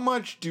 how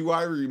much do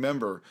I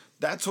remember?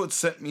 That's what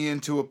sent me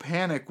into a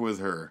panic with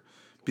her,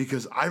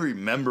 because I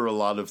remember a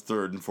lot of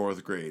third and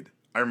fourth grade.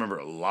 I remember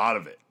a lot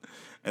of it,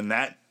 and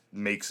that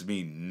makes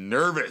me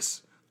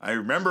nervous. I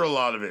remember a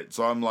lot of it,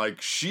 so I'm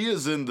like, she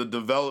is in the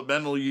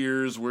developmental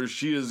years where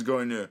she is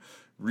going to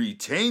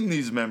retain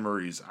these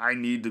memories. I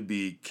need to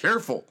be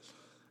careful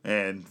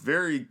and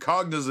very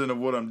cognizant of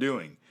what I'm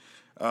doing.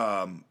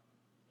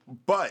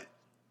 But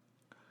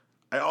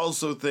I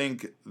also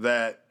think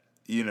that,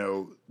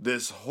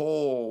 this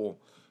whole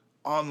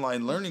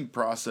online learning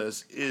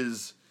process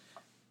is,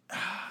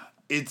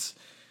 it's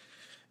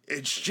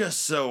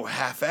just so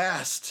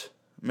half-assed,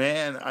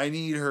 man. I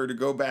need her to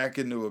go back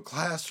into a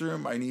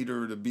classroom. I need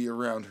her to be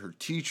around her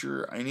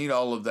teacher. I need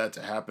all of that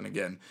to happen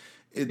again.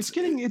 It's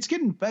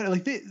getting better.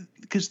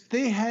 Because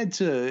they had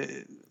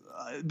to,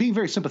 being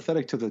very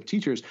sympathetic to the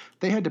teachers,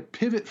 they had to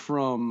pivot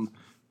from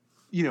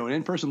an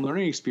in-person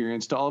learning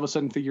experience to all of a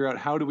sudden figure out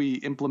how do we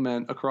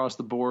implement across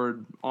the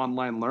board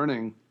online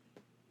learning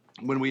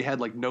when we had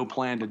no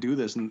plan to do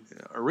this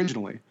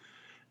originally.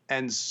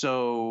 And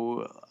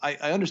so I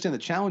understand the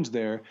challenge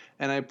there,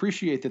 and I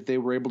appreciate that they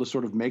were able to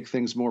sort of make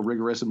things more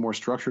rigorous and more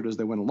structured as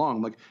they went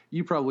along.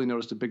 You probably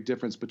noticed a big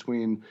difference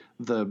between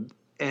the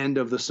end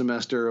of the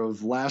semester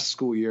of last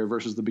school year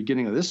versus the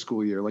beginning of this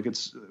school year.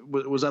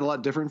 Was that a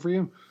lot different for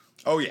you?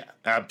 Oh, yeah,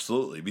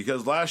 absolutely.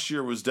 Because last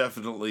year was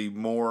definitely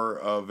more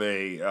of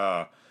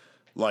a,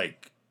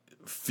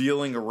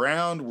 feeling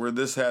around, where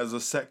this has a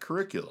set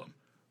curriculum,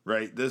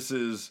 right? This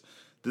is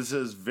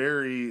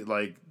very,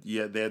 they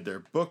had their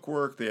book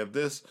work, they have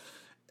this,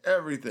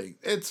 everything.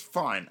 It's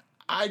fine.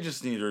 I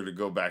just need her to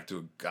go back to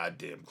a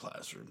goddamn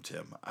classroom,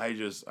 Tim.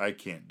 I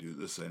can't do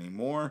this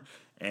anymore.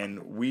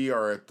 And we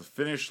are at the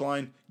finish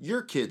line.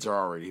 Your kids are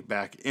already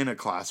back in a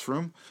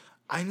classroom.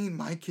 I need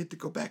my kid to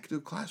go back to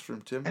a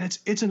classroom, Tim. And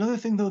it's another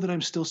thing, though, that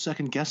I'm still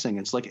second guessing.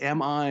 It's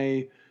am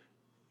I,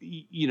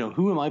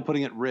 who am I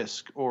putting at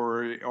risk,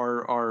 or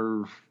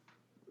are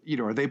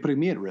they putting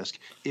me at risk?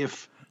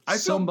 If I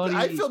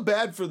feel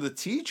bad for the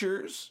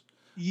teachers.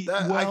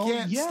 I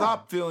can't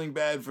stop feeling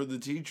bad for the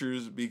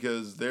teachers,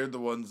 because they're the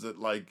ones that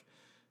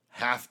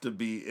have to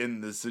be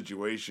in this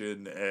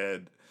situation,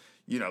 and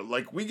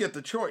we get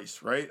the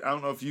choice, right? I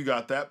don't know if you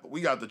got that, but we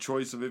got the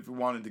choice of if we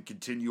wanted to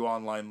continue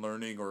online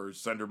learning or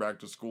send her back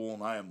to school,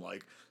 and I am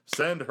like,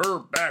 send her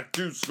back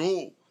to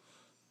school.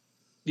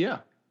 Yeah.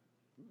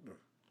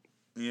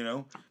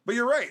 But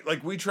you're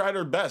right. We tried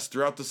our best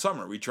throughout the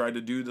summer. We tried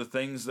to do the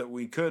things that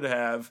we could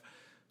have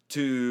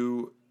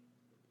to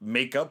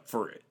make up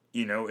for it,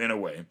 in a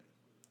way.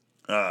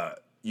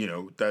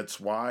 That's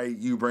why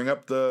you bring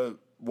up the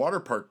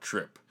water park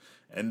trip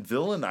and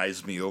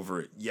villainize me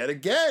over it yet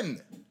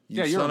again.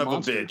 You son of a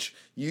bitch.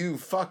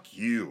 Fuck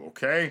you,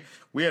 okay?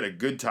 We had a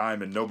good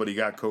time and nobody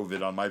got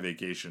COVID on my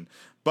vacation.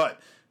 But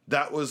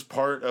that was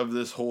part of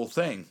this whole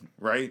thing,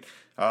 right?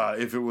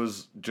 If it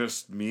was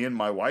just me and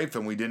my wife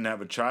and we didn't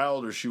have a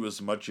child, or she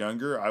was much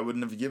younger, I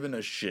wouldn't have given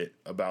a shit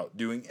about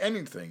doing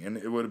anything, and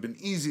it would have been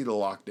easy to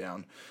lock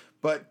down.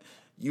 But,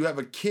 you have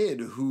a kid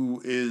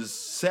who is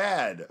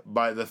sad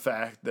by the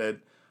fact that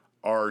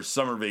our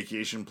summer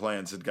vacation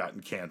plans had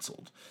gotten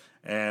canceled.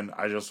 And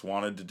I just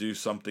wanted to do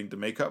something to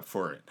make up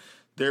for it.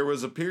 There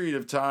was a period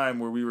of time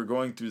where we were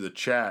going through the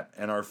chat,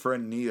 and our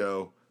friend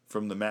Neo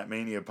from the Matt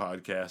Mania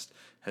podcast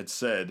had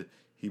said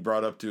he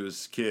brought up to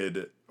his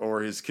kid,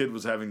 or his kid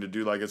was having to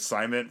do like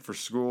assignment for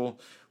school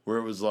where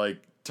it was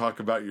like, talk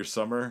about your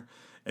summer.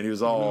 And he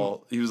was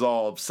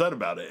all upset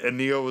about it. And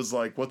Neo was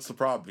like, what's the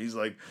problem? He's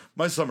like,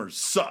 my summer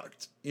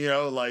sucked. You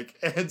know, like,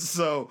 and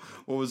so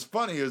what was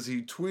funny is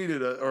he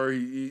tweeted or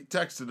he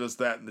texted us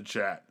that in the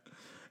chat.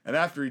 And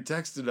after he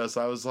texted us,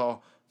 I was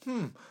all,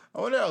 I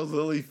wonder how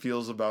Lily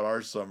feels about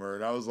our summer.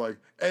 And I was like,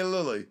 hey,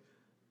 Lily,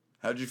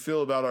 how'd you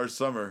feel about our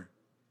summer?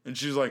 And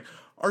she's like,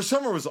 our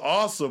summer was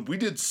awesome. We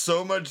did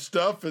so much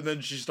stuff. And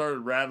then she started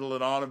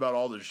rattling on about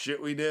all the shit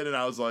we did. And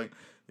I was like,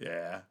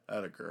 yeah,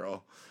 that a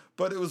girl.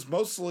 But it was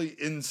mostly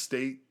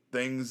in-state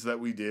things that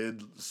we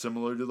did,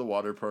 similar to the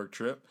water park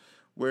trip,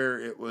 where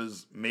it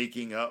was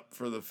making up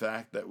for the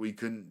fact that we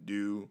couldn't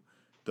do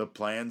the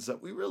plans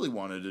that we really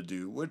wanted to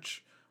do,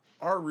 which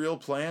our real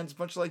plans,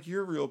 much like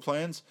your real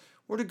plans,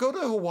 were to go to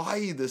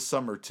Hawaii this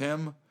summer,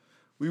 Tim.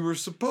 We were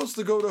supposed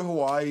to go to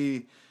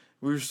Hawaii.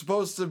 We were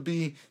supposed to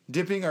be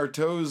dipping our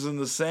toes in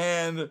the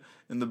sand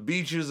in the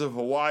beaches of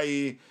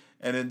Hawaii,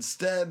 and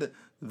instead,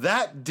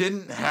 that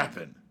didn't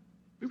happen.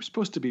 We were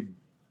supposed to be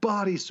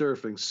body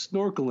surfing,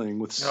 snorkeling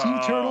with sea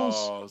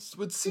turtles.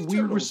 With sea we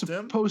turtles, were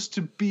Tim. supposed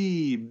to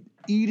be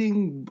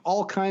eating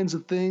all kinds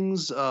of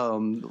things,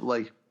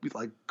 like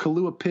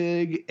Kahlua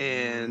pig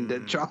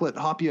and chocolate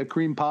hapia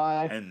cream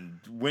pie, and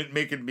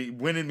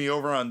winning me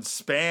over on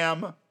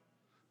Spam.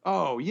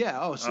 Oh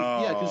yeah,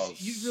 yeah, because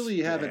you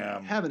really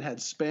haven't had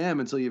Spam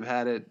until you've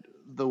had it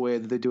the way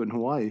that they do it in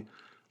Hawaii,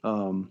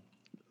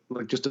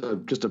 like just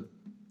a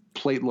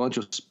plate lunch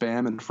of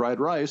Spam and fried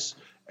rice.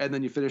 And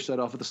then you finish that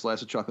off with a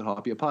slice of chocolate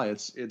hapia pie.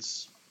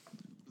 It's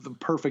the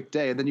perfect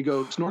day. And then you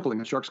go snorkeling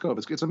at Shark's Cove.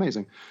 It's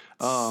amazing.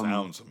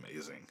 Sounds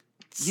amazing.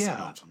 Yeah.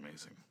 Sounds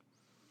amazing.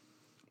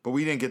 But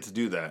we didn't get to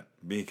do that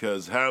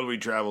because how we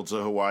traveled to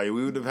Hawaii,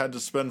 we would have had to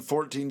spend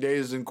 14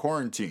 days in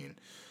quarantine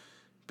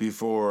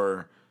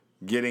before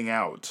getting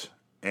out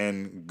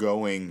and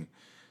going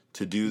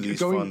to do these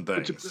fun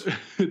things.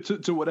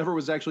 To whatever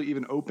was actually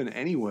even open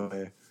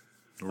anyway.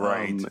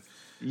 Right.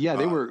 Yeah,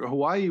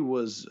 Hawaii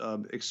was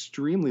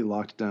extremely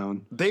locked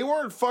down. They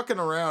weren't fucking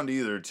around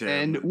either,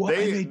 Tim.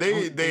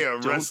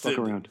 They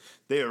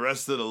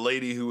arrested a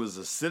lady who was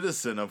a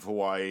citizen of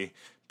Hawaii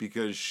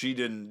because she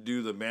didn't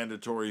do the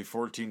mandatory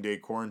 14-day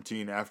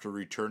quarantine after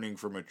returning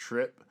from a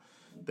trip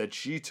that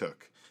she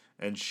took.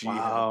 And she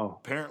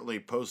apparently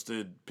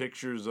posted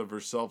pictures of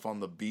herself on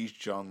the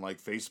beach on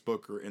like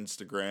Facebook or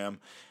Instagram,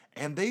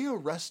 and they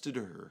arrested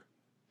her.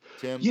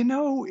 Tim? You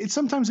know,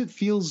 sometimes it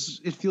feels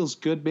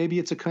good. Maybe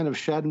it's a kind of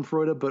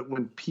Schadenfreude, but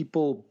when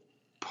people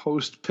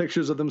post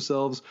pictures of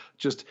themselves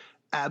just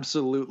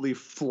absolutely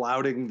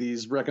flouting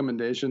these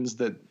recommendations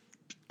that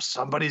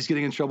somebody's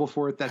getting in trouble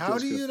for it, that how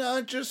feels do good. you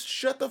not just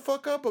shut the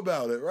fuck up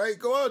about it, right?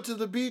 Go out to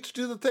the beach,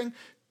 do the thing.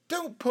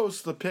 Don't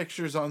post the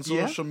pictures on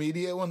social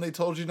media when they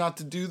told you not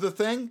to do the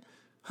thing.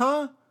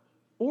 Huh?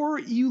 Or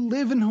you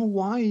live in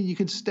Hawaii, you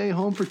could stay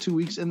home for 2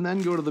 weeks and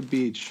then go to the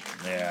beach.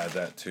 Yeah,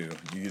 that too.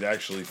 You'd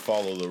actually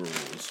follow the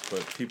rules,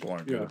 but people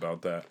aren't good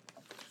about that.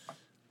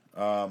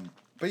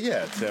 But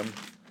yeah, Tim,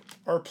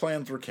 our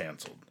plans were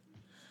canceled.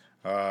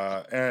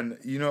 And,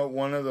 you know,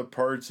 one of the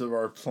parts of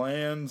our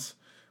plans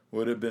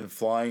would have been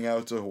flying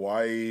out to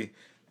Hawaii,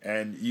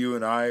 and you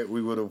and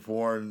we would have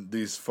worn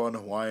these fun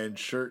Hawaiian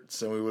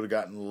shirts, and we would have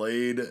gotten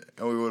laid,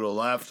 and we would have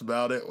laughed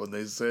about it when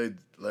they said,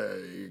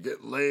 you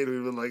get laid.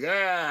 We've been like,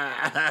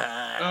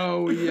 ah.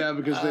 Oh yeah,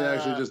 because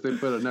they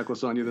put a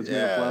necklace on you that's made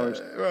of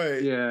flowers.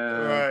 Right.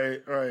 Yeah.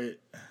 Right.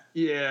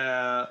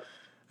 Yeah.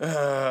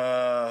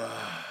 That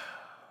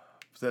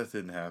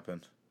didn't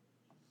happen.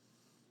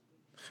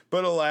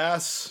 But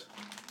alas,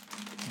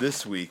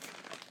 this week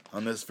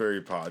on this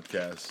very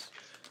podcast,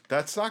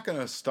 that's not going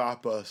to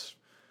stop us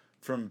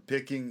from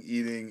picking,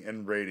 eating,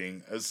 and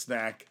rating a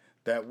snack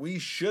that we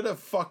should have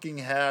fucking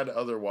had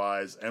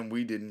otherwise, and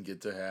we didn't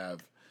get to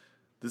have.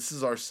 This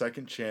is our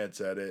second chance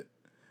at it,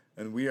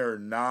 and we are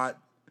not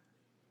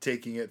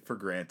taking it for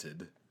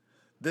granted.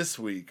 This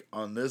week,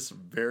 on this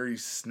very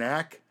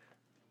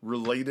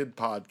snack-related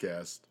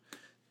podcast,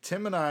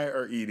 Tim and I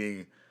are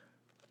eating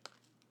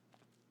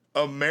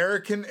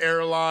American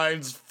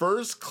Airlines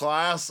First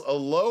Class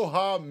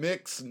Aloha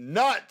Mix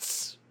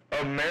Nuts.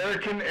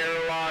 American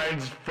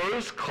Airlines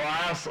First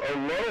Class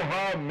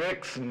Aloha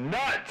Mix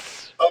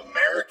Nuts.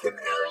 American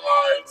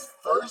Airlines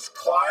First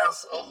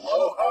Class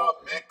Aloha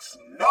Mix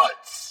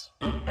Nuts.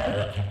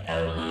 American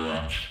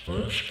Airlines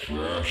First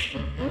Class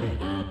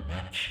Aloha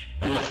Mix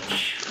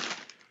Nuts.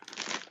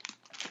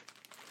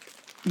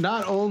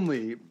 Not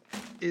only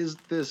is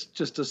this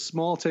just a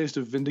small taste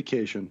of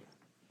vindication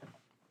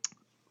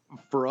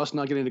for us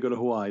not getting to go to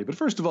Hawaii. But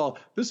first of all,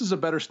 this is a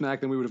better snack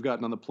than we would have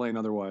gotten on the plane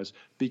otherwise,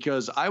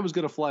 because I was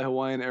going to fly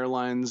Hawaiian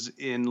Airlines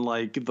in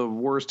like the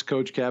worst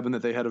coach cabin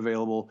that they had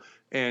available,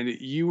 and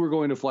you were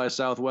going to fly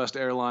Southwest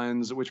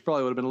Airlines, which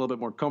probably would have been a little bit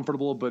more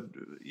comfortable, but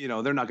you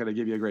know, they're not going to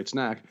give you a great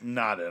snack.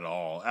 Not at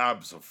all.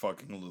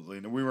 Absolutely.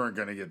 We weren't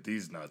going to get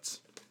these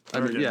nuts. I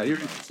mean, yeah,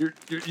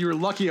 you're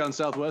lucky on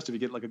Southwest if you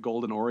get like a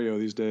golden Oreo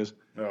these days.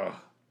 Ugh.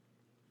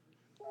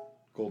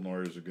 Golden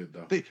Oreos are good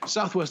though.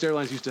 Southwest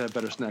Airlines used to have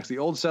better snacks. The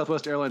old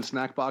Southwest Airlines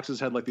snack boxes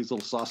had like these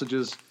little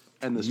sausages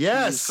and this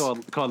Yes.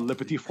 cheese called Le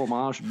Petit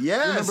Fromage.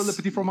 Yes. You remember Le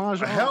Petit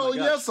Fromage? Oh, Hell my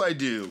gosh. yes, I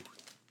do.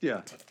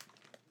 Yeah.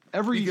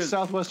 Every Because-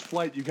 Southwest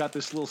flight, you got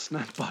this little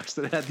snack box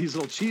that had these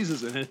little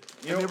cheeses in it,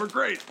 and they were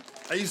great.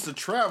 I used to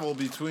travel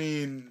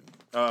between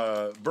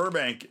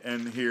Burbank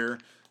and here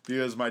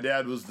because my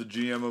dad was the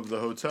GM of the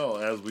hotel,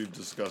 as we've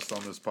discussed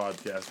on this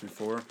podcast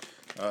before,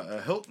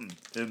 a Hilton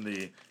in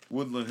the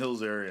Woodland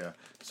Hills area.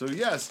 So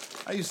yes,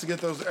 I used to get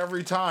those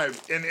every time,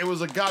 and it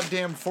was a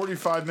goddamn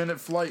 45-minute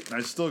flight, and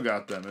I still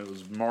got them. It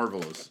was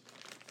marvelous.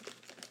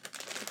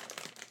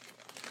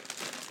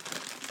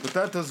 But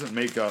that doesn't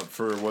make up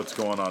for what's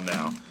going on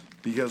now,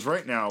 because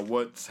right now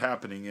what's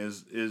happening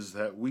is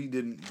that we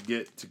didn't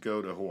get to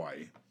go to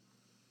Hawaii.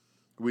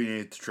 We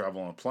didn't get to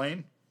travel on a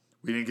plane.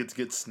 We didn't get to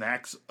get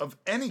snacks of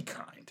any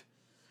kind.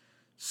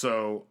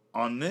 So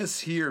on this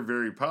here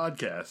very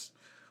podcast,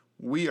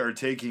 we are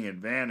taking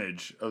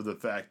advantage of the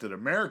fact that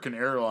American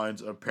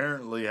Airlines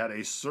apparently had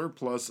a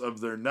surplus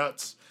of their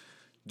nuts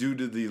due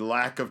to the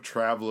lack of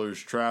travelers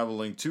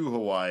traveling to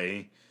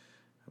Hawaii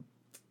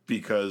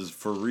because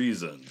for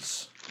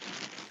reasons.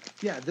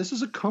 Yeah, this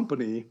is a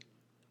company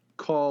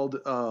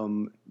called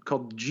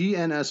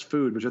GNS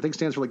Food, which I think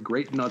stands for like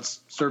Great Nuts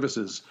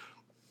Services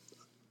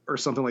or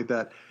something like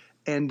that.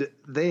 And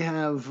they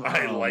have.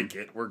 I like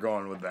it. We're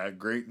going with that.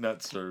 Great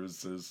Nut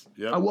Services.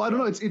 Yep. Well, I don't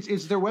know. It's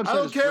their website. I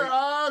don't is care. great.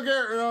 I don't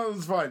care. No,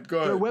 it's fine. Go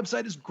Their ahead.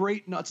 website is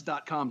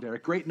greatnuts.com,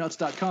 Derek.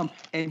 Greatnuts.com.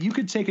 And you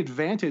could take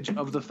advantage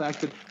of the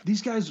fact that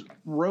these guys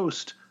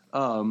roast,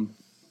 according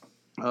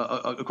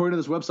to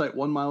this website,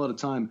 1 mile at a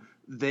time,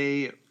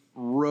 they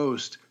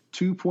roast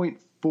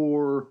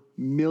 2.4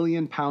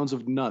 million pounds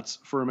of nuts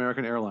for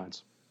American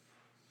Airlines.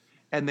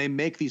 And they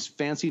make these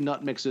fancy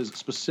nut mixes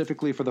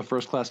specifically for the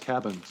first class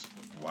cabins.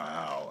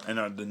 Wow. And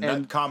are the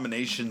nut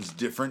combinations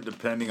different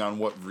depending on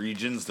what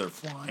regions they're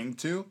flying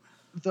to?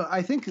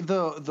 I think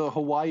the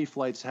Hawaii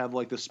flights have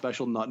like this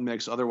special nut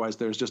mix. Otherwise,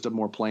 there's just a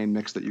more plain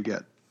mix that you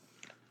get.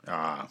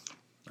 Ah.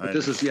 But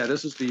this is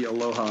the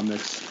Aloha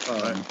mix.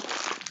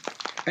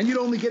 And you'd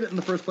only get it in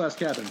the first class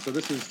cabin. So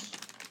this is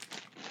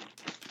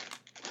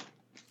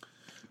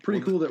pretty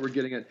cool that we're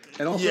getting it.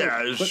 And also,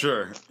 Yeah,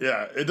 sure.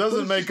 Yeah. It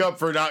doesn't make up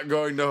for not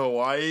going to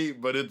Hawaii,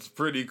 but it's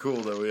pretty cool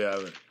that we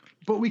have it.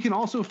 But we can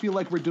also feel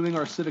like we're doing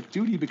our civic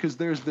duty because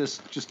there's this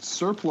just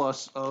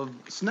surplus of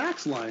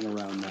snacks lying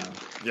around now.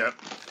 Yep.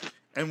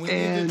 And we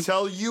need to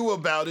tell you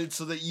about it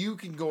so that you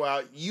can go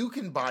out, you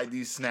can buy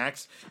these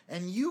snacks,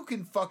 and you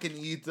can fucking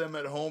eat them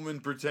at home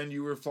and pretend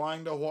you were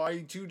flying to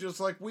Hawaii too, just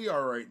like we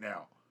are right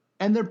now.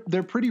 And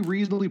they're pretty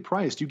reasonably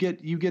priced. You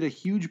get a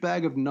huge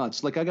bag of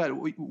nuts. Like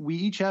we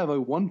each have a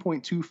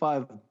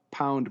 1.25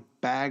 pound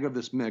bag of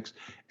this mix,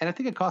 and I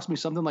think it cost me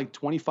something like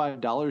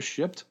 $25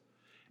 shipped.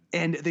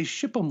 And they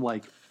ship them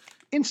like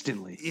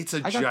instantly. It's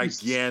a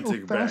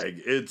gigantic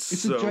bag. It's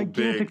so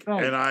big,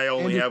 bag. and I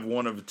only have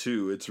one of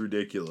two. It's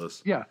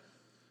ridiculous. Yeah.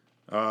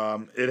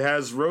 It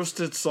has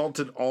roasted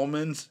salted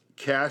almonds,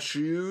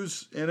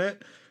 cashews in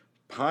it,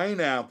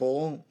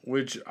 pineapple,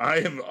 which I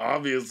am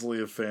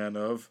obviously a fan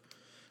of,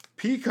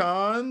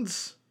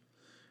 pecans,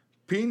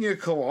 pina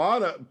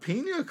colada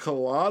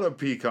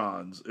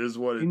pecans is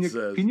what it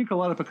says. Pina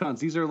colada pecans.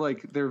 These are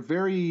they're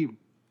very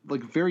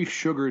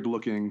sugared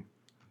looking.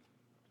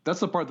 That's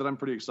the part that I'm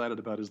pretty excited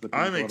about. Is the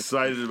I'm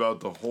excited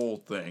about the whole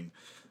thing.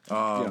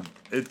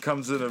 It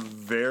comes in a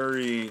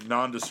very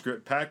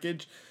nondescript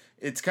package.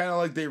 It's kind of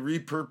like they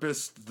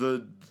repurposed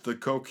the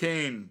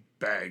cocaine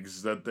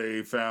bags that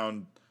they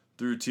found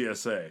through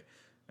TSA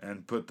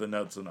and put the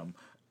nuts in them.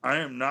 I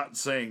am not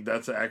saying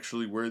that's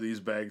actually where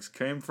these bags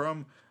came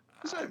from.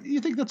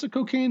 You think that's a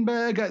cocaine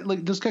bag?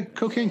 Does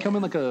cocaine come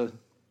in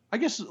I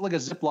guess like a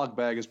Ziploc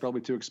bag is probably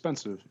too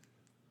expensive.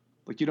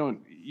 Like you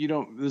don't.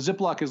 The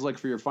Ziploc is like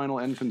for your final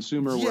end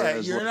consumer. Yeah,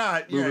 you're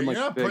not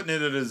putting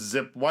it in a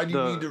zip. Why do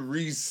you need to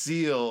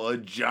reseal a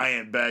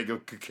giant bag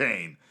of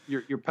cocaine?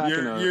 You're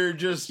packing. You're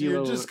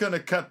just gonna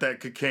cut that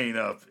cocaine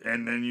up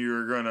and then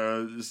you're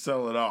gonna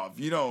sell it off.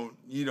 You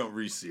don't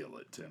reseal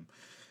it, Tim.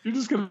 You're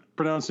just gonna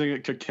pronouncing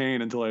it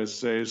cocaine until I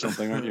say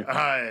something, aren't you?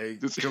 I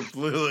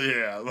completely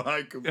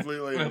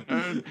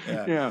am.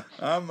 Yeah.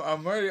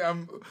 I'm ready.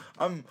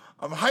 I'm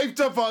hyped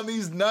up on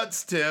these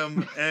nuts,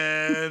 Tim,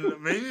 and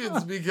maybe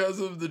it's because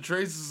of the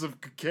traces of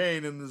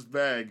cocaine in this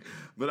bag,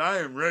 but I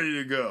am ready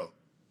to go.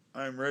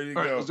 I'm ready to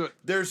go. Let's do it.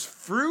 There's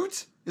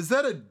fruit? Is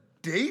that a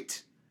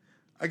date?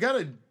 I got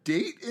a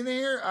date in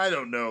here? I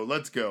don't know.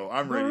 Let's go.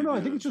 I'm ready. No.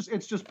 I think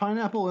it's just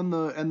pineapple and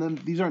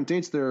then these aren't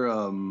dates. They're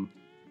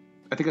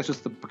I think that's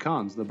just the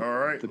pecans. All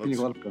right. The pina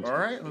colada pecans. All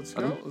right, let's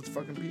go. Let's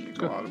fucking pina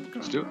colada pecans.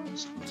 Let's do it.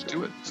 Let's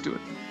do it. Let's do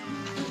it.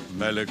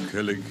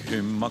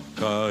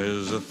 Melikilikimaka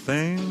is a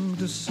thing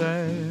to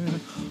say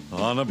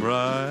on a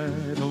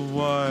bright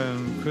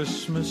Hawaiian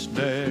Christmas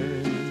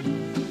day.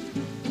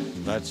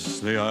 That's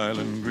the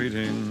island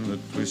greeting that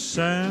we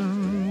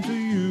send to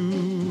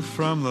you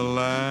from the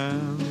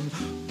land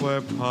where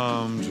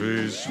palm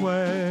trees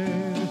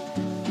sway.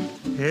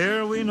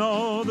 Here we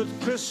know that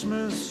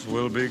Christmas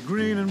will be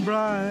green and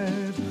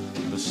bright,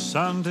 the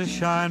sun to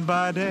shine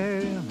by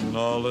day and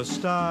all the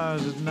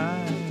stars at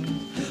night.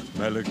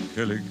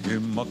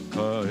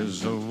 Melikilikimaka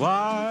is a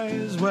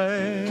wise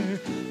way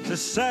to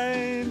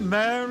say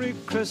Merry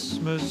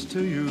Christmas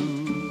to you.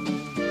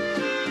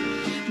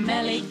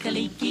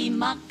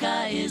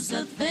 Melikilikimaka is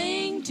a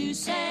thing to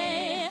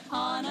say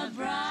on a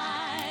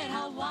bright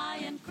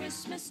Hawaiian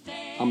Christmas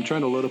day. I'm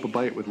trying to load up a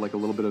bite with like a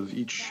little bit of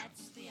each.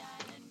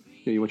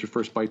 Yeah, you want your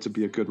first bite to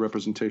be a good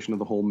representation of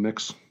the whole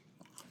mix.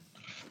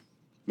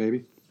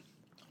 Maybe.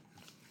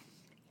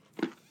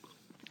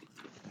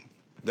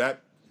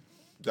 That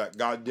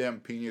goddamn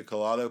pina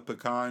colada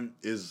pecan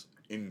is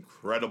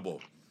incredible.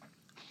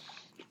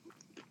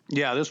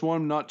 Yeah, this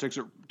one nut takes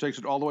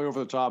it all the way over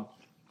the top.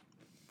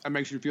 That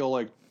makes you feel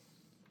like,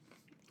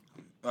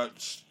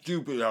 That's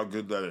stupid how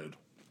good that is.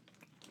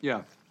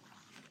 yeah.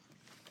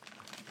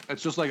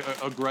 It's just like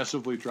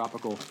aggressively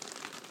tropical.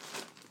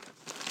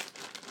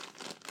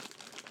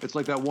 It's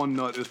like that one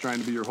nut is trying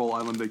to be your whole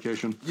island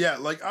vacation. Yeah,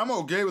 like I'm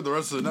okay with the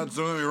rest of the nuts.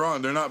 Don't get me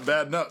wrong; they're not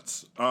bad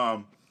nuts.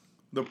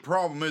 The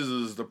problem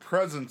is the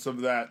presence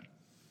of that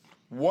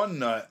one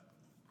nut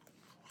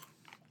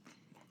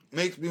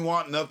makes me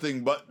want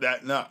nothing but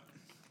that nut.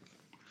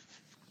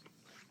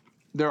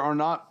 There are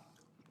not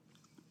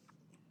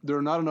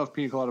enough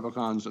pina colada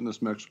pecans in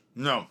this mix.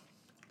 No,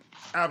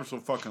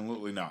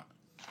 absolutely not.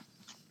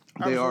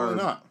 They are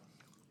Absolutely not.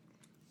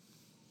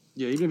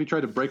 Yeah, even if you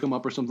try to break them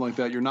up or something like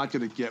that, you're not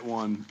going to get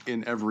one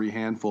in every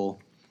handful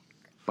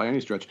by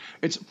any stretch.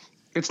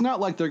 It's not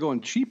like they're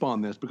going cheap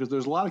on this because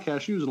there's a lot of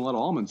cashews and a lot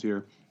of almonds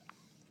here.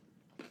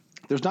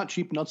 There's not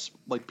cheap nuts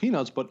like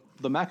peanuts, but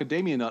the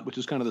macadamia nut, which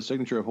is kind of the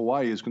signature of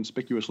Hawaii, is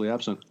conspicuously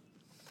absent.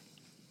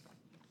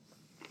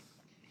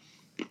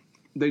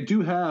 They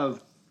do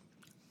have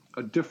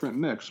a different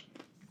mix.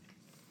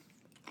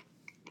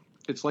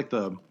 It's like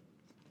the...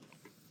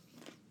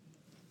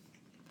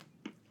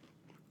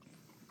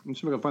 Let me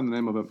see if I can find the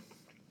name of it.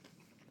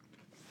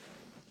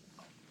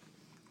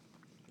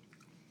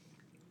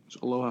 It's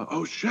Aloha.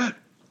 Oh, shit!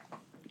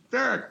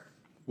 Derek!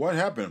 What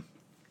happened?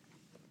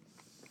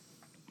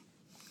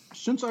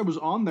 Since I was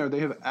on there, they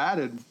have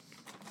added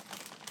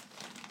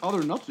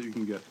other nuts that you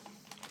can get.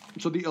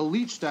 So the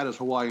elite status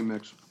Hawaii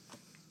mix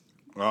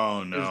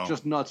Oh no! is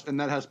just nuts, and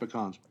that has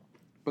pecans.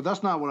 But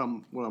that's not what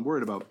I'm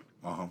worried about.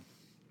 Uh-huh.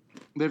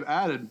 They've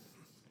added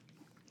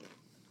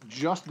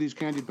just these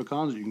candied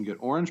pecans that you can get,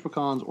 orange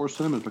pecans or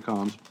cinnamon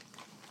pecans.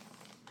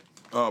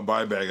 Oh,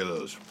 buy a bag of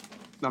those.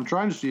 I'm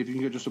trying to see if you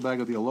can get just a bag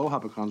of the Aloha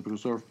pecans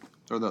because or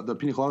the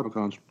pina colada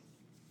pecans.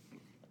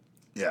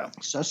 Yeah.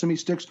 Sesame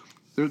sticks.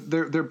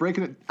 They're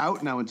breaking it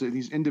out now into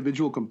these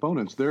individual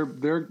components.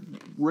 They're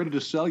ready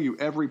to sell you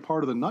every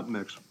part of the nut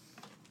mix.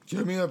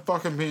 Give me that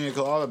fucking pina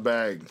colada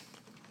bag.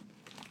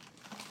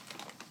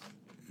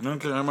 I don't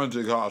care how much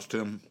it costs,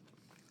 Tim.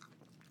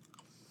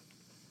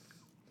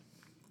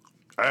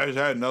 I just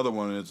had another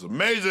one, and it's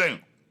amazing.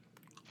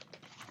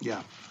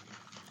 Yeah.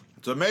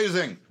 It's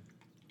amazing.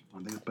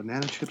 Oh, they got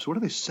banana chips. What are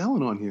they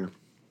selling on here?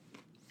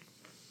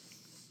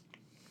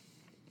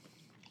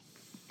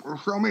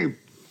 Show me.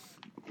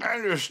 I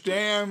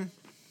understand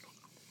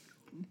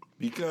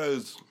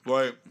because,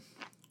 like,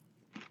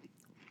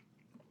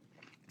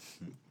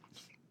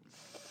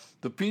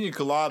 the pina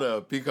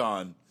colada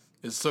pecan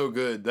is so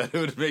good that it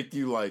would make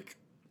you, like,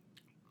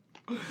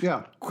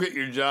 Yeah. quit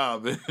your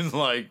job and,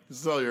 like,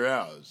 sell your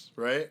house,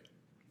 right?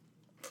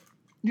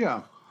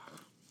 Yeah.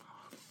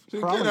 So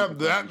you Probably can't have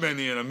that pecans.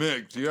 many in a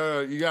mix. You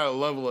gotta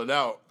level it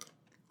out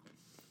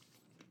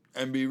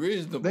and be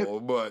reasonable,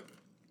 but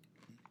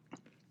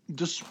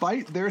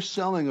Despite their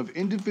selling of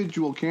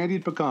individual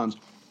candied pecans,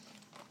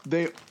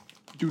 they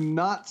do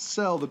not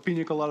sell the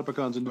pina colada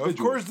pecans individually. of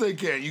course they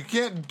can't. You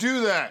can't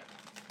do that.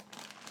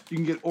 You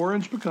can get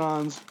orange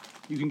pecans.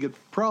 You can get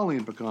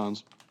praline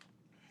pecans.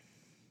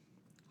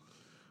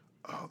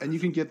 And you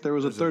can get, there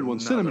was a third one,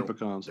 cinnamon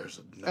pecans. there's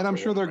And I'm another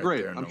sure one they're right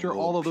great. there in I'm a sure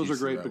little all of those are piece of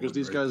great that because one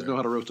these right guys there. know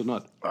how to roast a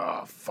nut.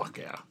 Oh, fuck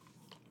yeah.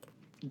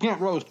 You can't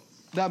roast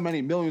that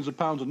many millions of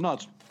pounds of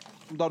nuts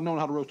without knowing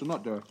how to roast a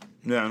nut, Derek.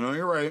 Yeah, no,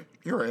 you're right.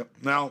 You're right.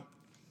 Now,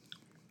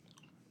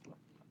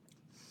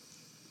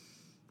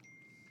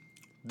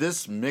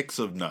 this mix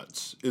of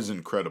nuts is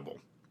incredible.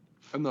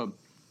 And the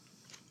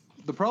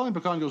praline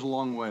pecan goes a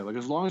long way. Like,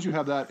 as long as you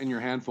have that in your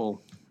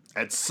handful,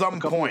 At some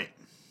couple- point,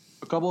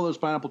 a couple of those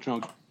pineapple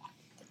chunks,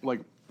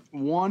 like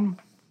one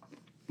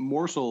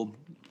morsel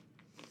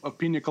of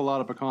pina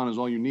colada pecan is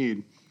all you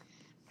need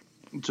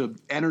to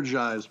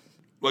energize.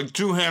 like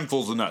 2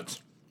 handfuls of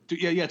nuts. To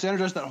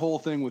energize that whole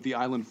thing with the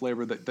island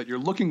flavor that you're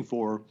looking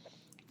for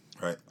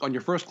Right. on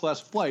your first class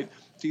flight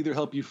to either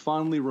help you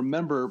fondly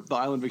remember the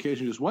island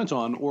vacation you just went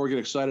on or get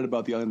excited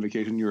about the island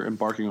vacation you're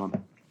embarking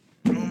on.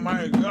 Oh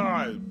my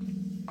God.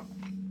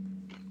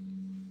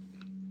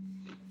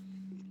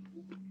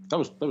 That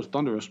was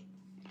thunderous.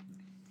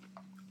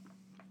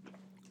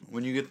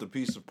 When you get the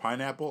piece of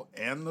pineapple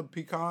and the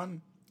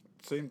pecan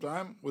at the same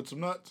time with some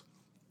nuts.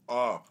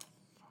 Oh.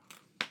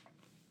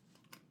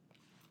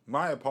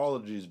 My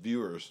apologies,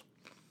 viewers.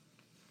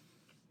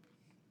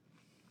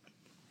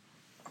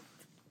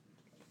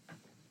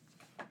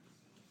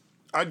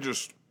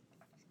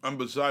 I'm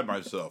beside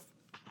myself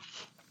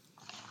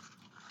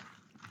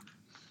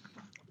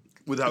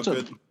with how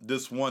good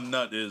this one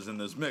nut is in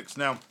this mix.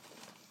 Now,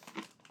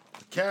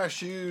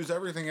 cashews,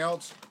 everything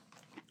else,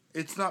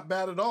 it's not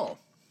bad at all.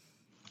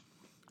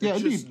 Yeah, It's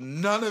it'd just be,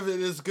 none of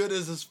it as good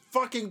as this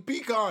fucking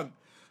pecan.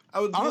 I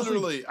would Honestly-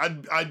 literally,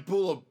 I'd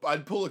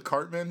pull a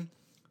Cartman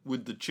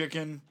with the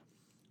chicken,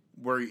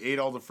 where he ate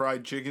all the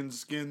fried chicken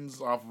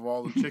skins off of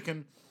all the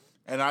chicken,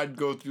 and I'd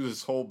go through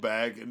this whole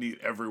bag and eat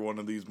every one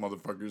of these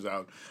motherfuckers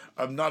out.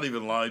 I'm not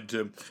even lying to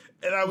him,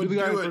 and I would the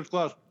guy do in it. first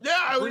class. Yeah,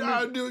 I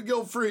would do it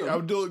guilt free. I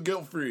would do it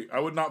guilt free. I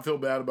would not feel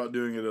bad about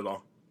doing it at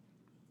all.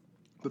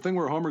 The thing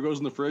where Homer goes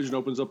in the fridge and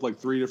opens up like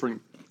 3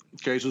 different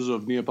cases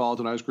of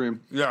Neapolitan ice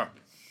cream, Yeah,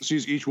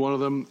 sees each one of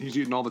them, he's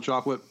eating all the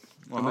chocolate,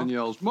 and then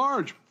yells,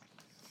 "Marge,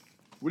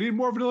 we need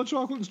more vanilla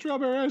chocolate and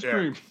strawberry ice Yeah.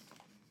 cream."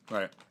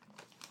 right.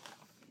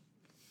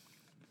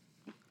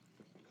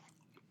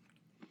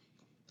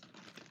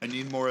 I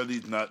need more of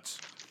these nuts,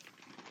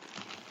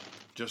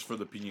 just for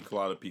the pina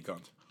colada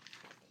pecans.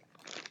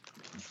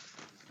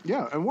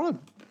 Yeah,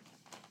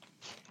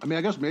 and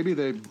I guess maybe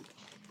they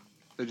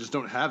just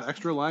don't have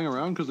extra lying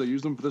around because they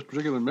use them for this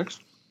particular mix.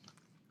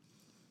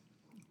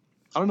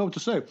 I don't know what to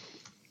say.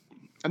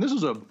 And this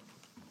is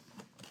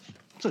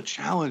it's a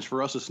challenge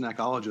for us as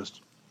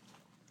snackologists.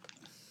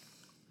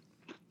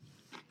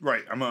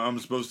 Right, I'm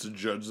supposed to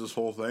judge this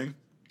whole thing.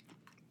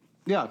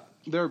 Yeah,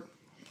 there's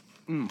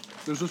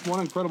just one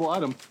incredible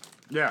item.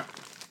 Yeah,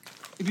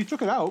 If you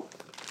took it out,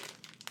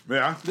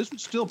 yeah. this would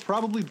still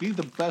probably be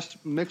the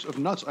best mix of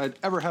nuts I'd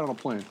ever had on a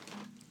plane.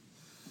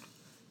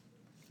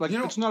 Like, You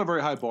know- it's not a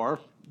very high bar,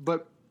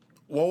 but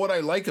Well, what I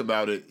like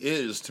about it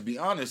is, to be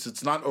honest,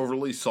 it's not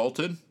overly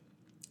salted.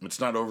 It's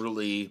not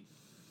overly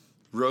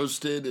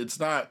roasted. It's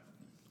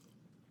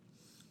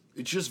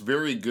just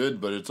very good,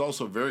 but it's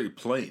also very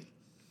plain.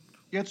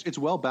 yeah, it's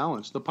well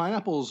balanced. The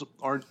pineapples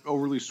aren't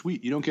overly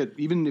sweet. You don't get,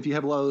 even if you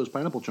have a lot of those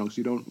pineapple chunks,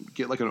 you don't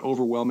get like an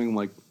overwhelming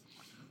like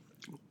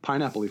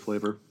pineapple-y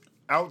flavor.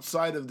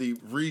 Outside of the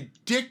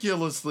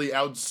ridiculously,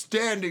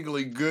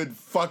 outstandingly good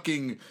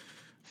fucking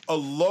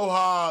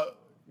Aloha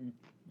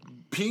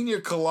pina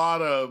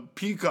colada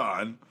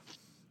pecan,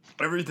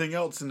 everything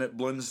else in it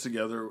blends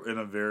together in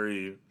a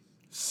very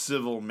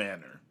civil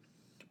manner.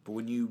 But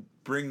when you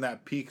bring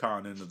that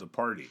pecan into the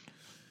party,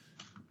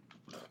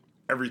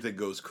 everything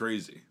goes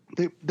crazy.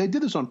 They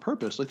did this on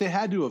purpose. Like, they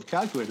had to have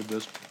calculated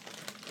this,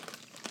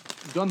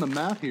 done the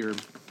math here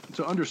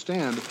to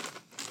understand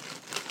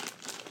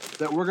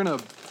that we're gonna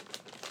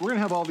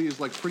have all these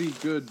like pretty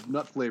good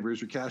nut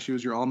flavors, your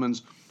cashews, your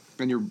almonds,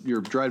 and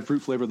your dried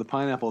fruit flavor, the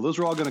pineapple. Those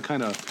are all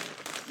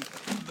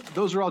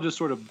just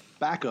sort of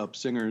backup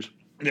singers.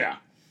 Yeah,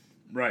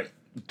 right.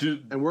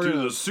 And we're to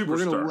gonna the superstar.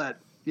 we're gonna let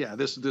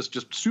this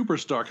just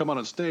superstar come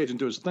on stage and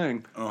do his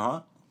thing. Uh-huh.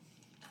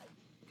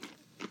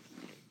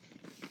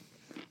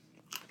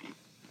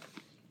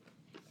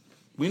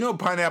 We know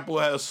pineapple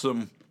has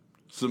some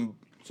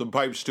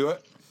pipes to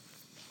it,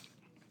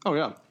 Oh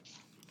yeah,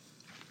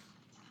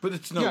 but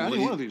it's no yeah. Any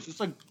lead. one of these.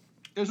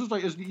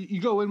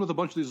 You go in with a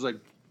bunch of these like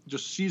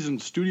just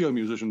seasoned studio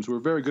musicians who are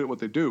very good at what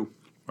they do,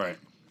 Right.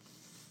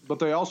 but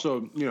they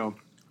also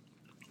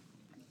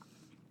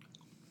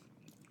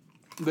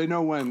they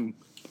know when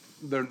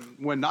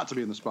not to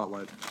be in the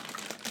spotlight.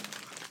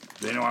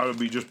 They know how to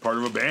be just part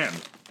of a band.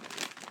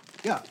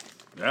 Yeah.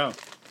 Yeah.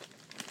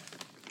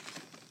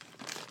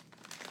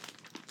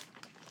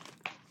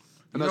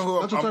 And You that's, know who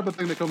that's the I'm- type of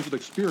thing that comes with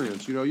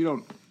experience. You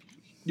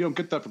don't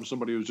get that from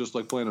somebody who's just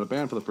like playing in a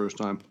band for the first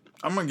time.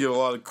 I'm going to give a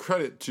lot of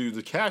credit to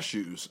the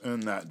cashews in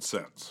that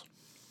sense.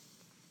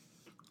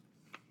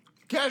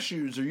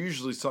 Cashews are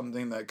usually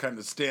something that kind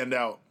of stand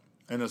out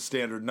in a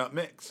standard nut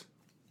mix.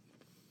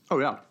 Oh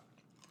yeah.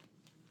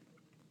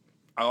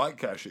 I like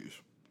cashews.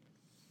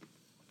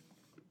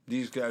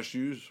 These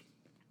cashews,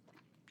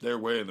 they're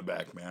way in the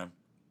back, man.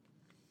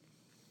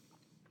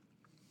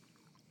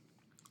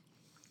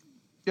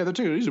 Yeah, they're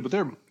taking it easy, but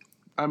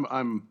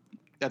I'm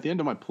at the end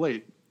of my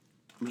plate.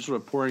 I'm just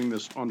sort of pouring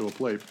this onto a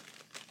plate.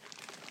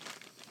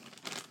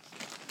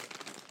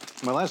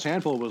 My last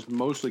handful was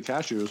mostly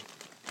cashews,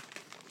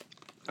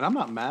 and I'm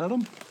not mad at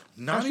them.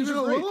 Not Cashews even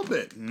are a great. little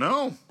bit.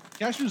 No.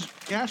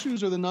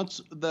 Cashews are the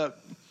nuts that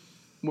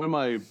when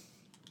my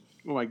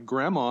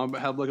grandma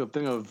had like a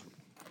thing of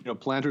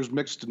Planters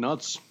mixed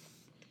nuts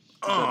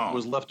that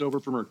was left over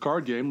from her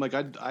card game, like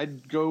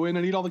I'd go in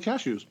and eat all the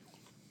cashews.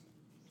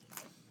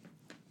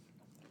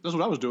 That's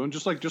what I was doing,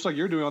 just like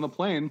you're doing on the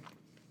plane.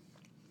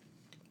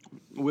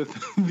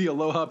 with the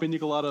Aloha Pina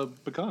Colada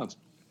pecans.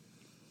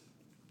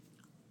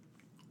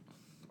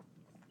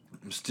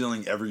 I'm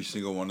stealing every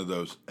single one of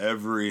those.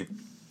 Every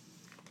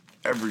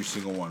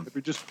single one. If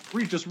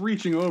you're just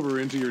reaching over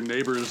into your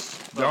neighbor's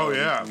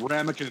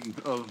ramekin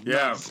of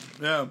nuts.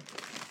 Yeah.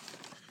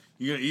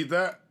 You gonna eat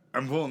that?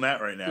 I'm pulling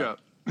that right now.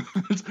 Yeah.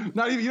 It's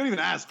not even, you don't even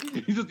ask.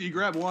 You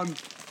grab one.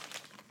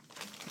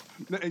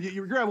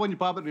 You grab one, you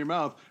pop it in your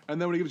mouth,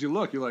 and then when he gives you a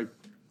look, you're like,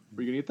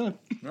 "Are you gonna eat that?"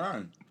 All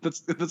right. That's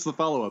the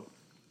follow up.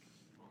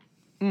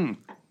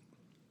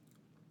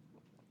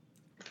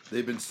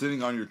 They've been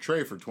sitting on your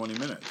tray for 20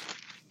 minutes.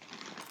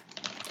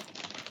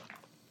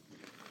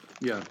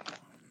 Yeah.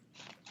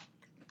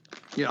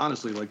 Yeah,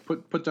 honestly, like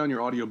put down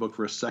your audiobook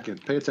for a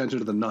second. Pay attention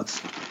to the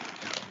nuts.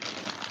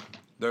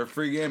 They're a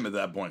free game at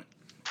that point.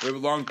 We have a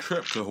long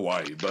trip to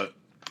Hawaii, but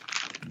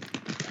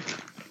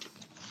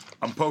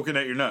I'm poking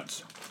at your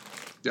nuts.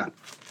 Yeah.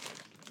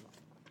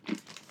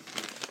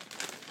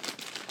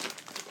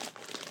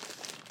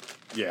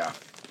 Yeah.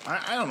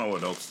 I don't know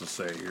what else to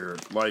say here.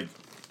 Like,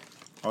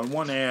 on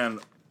one hand,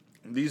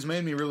 these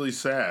made me really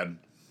sad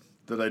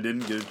that I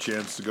didn't get a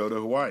chance to go to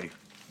Hawaii.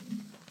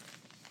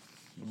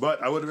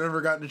 But I would have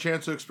never gotten a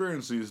chance to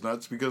experience these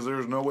nuts because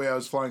there's no way I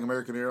was flying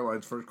American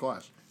Airlines first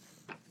class.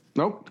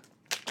 Nope.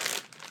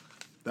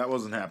 That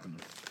wasn't happening.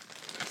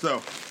 So,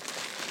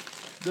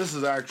 this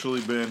has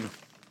actually been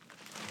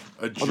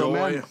a joy. Although,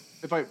 man,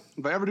 if I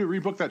ever do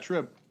rebook that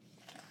trip,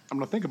 I'm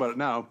gonna think about it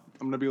now.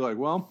 I'm gonna be like,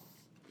 well,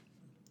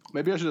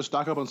 maybe I should just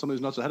stock up on some of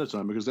these nuts ahead of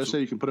time because they say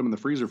you can put them in the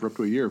freezer for up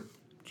to a year.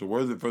 So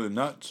worth it for the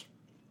nuts.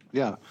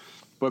 Yeah,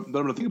 but I'm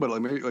gonna think about it.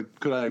 Like, maybe, like,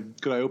 could I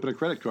open a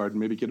credit card and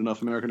maybe get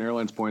enough American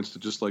Airlines points to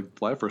just like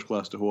fly first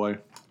class to Hawaii?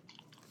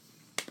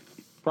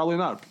 Probably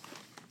not.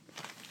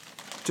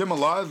 Tim, a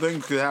lot of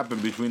things could happen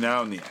between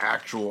now and the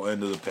actual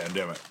end of the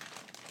pandemic.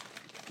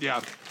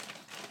 Yeah.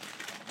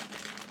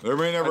 There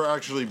may never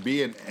actually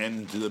be an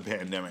end to the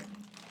pandemic.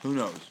 Who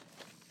knows?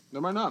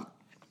 There might not.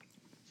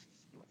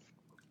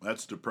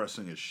 That's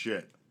depressing as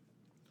shit.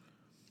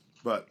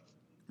 But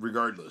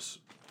regardless,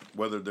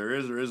 whether there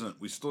is or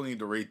isn't, we still need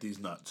to rate these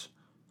nuts.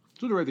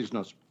 So to rate these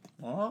nuts.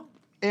 Uh-huh.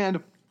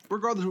 And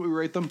regardless of what we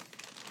rate them,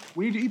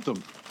 we need to eat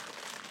them.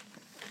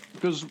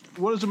 Because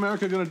what is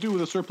America going to do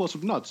with a surplus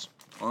of nuts?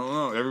 I don't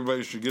know.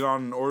 Everybody should get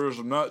on and order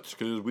some nuts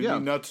because we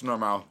need nuts in our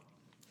mouth.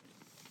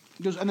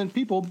 And then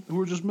people who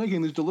are just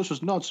making these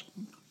delicious nuts,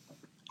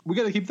 we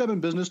got to keep them in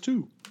business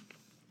too.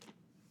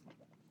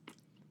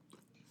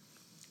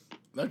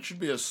 That should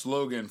be a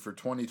slogan for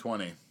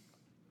 2020.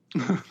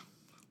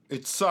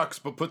 It sucks,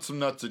 but put some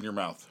nuts in your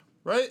mouth.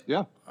 Right?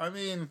 Yeah. I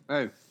mean,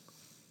 Hey.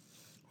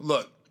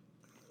 look,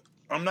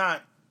 I'm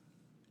not...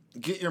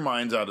 Get your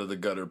minds out of the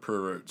gutter,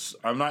 perverts.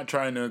 I'm not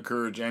trying to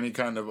encourage any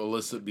kind of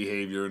illicit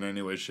behavior in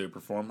any way, shape, or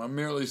form. I'm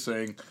merely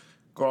saying,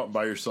 go out and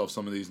buy yourself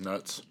some of these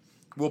nuts.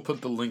 We'll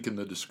put the link in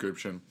the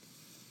description.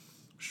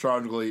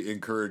 Strongly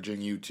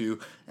encouraging you to.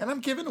 And I'm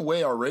giving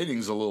away our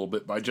ratings a little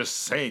bit by just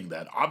saying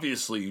that.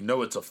 Obviously, you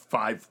know it's a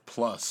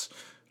 5+,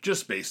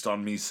 just based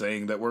on me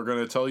saying that we're going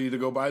to tell you to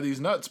go buy these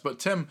nuts. But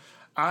Tim,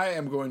 I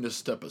am going to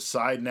step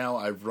aside now.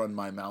 I've run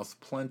my mouth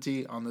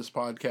plenty on this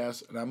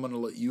podcast, and I'm going to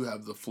let you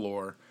have the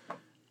floor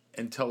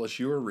and tell us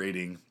your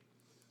rating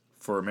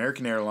for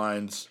American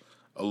Airlines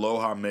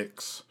Aloha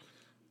Mix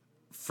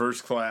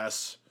first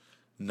class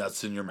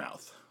nuts in your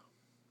mouth.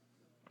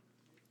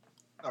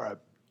 All right.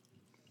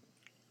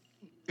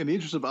 In the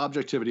interest of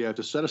objectivity, I have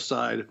to set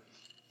aside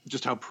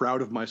just how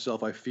proud of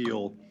myself I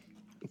feel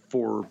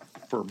for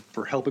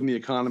helping the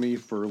economy,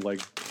 for like,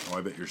 Oh,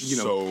 I bet you're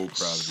so proud of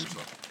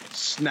yourself.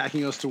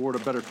 Snacking us toward a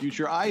better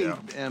future. I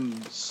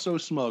am so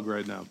smug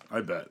right now.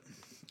 I bet.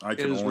 I It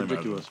can is only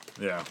ridiculous.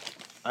 imagine.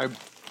 Yeah,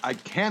 I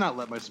cannot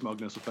let my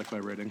smugness affect my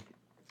rating,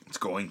 it's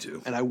going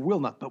to. and I will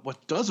not. But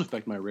what does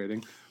affect my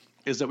rating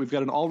is that we've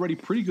got an already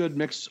pretty good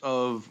mix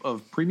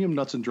of premium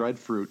nuts and dried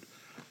fruit,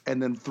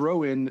 and then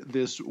throw in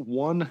this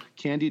one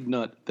candied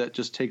nut that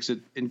just takes it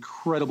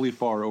incredibly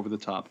far over the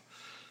top.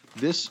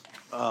 This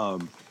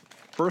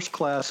first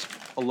class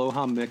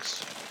Aloha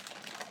Mix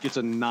gets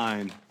a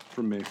 9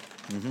 from me.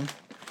 Mm-hmm.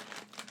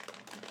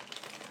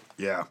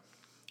 Yeah.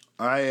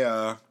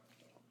 I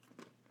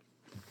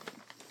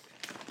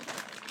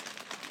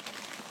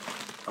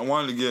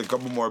wanted to get a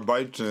couple more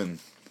bites in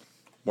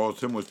while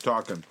Tim was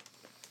talking.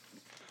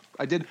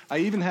 I did. I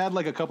even had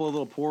like a couple of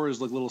little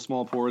pours, like little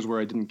small pours where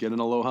I didn't get an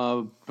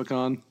Aloha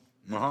pecan.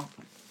 Uh-huh.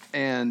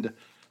 And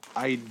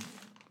I'm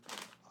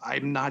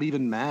not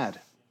even mad.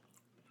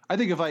 I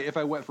think if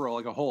I went for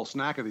like a whole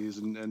snack of these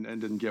and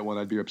didn't get one,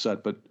 I'd be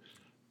upset. But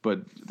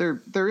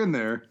they're in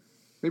there.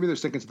 Maybe they're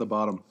sticking to the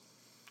bottom.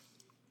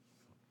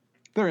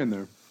 They're in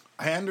there.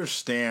 I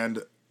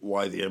understand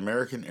why the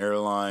American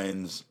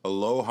Airlines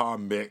Aloha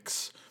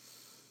Mix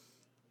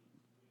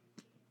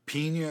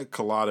Pina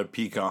Colada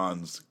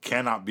pecans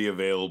cannot be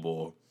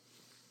available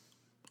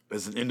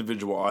as an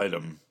individual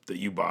item that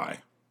you buy.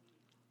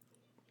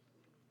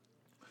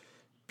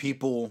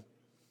 People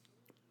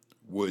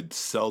would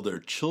sell their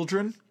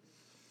children.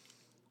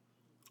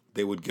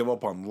 They would give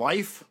up on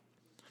life.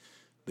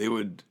 They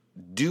would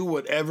do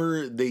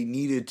whatever they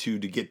needed to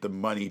get the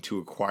money to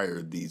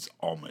acquire these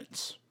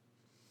almonds.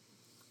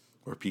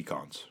 Or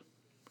pecans.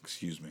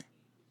 Excuse me.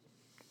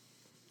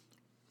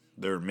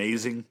 They're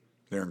amazing.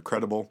 They're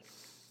incredible.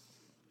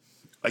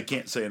 I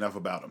can't say enough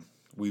about them.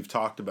 We've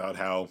talked about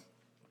how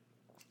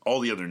all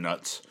the other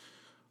nuts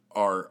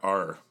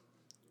are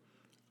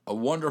a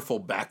wonderful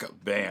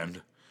backup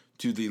band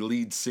to the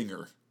lead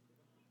singer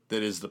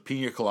that is the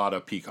Pina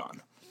Colada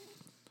Pecan.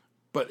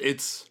 But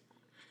it's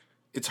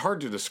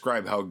hard to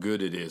describe how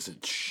good it is.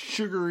 It's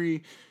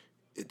sugary,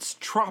 it's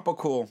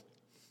tropical,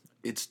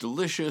 it's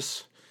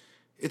delicious,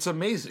 it's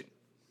amazing.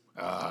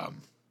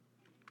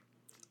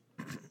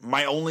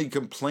 My only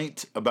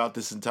complaint about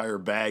this entire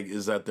bag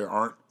is that there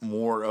aren't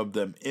more of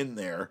them in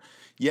there,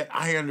 yet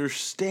I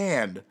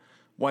understand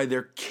why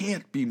there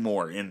can't be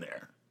more in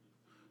there.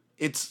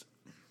 It's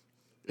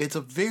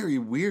a very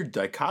weird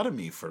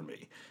dichotomy for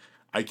me.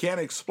 I can't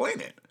explain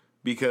it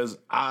because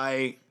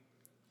I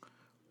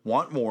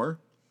want more,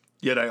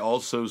 yet I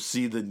also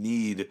see the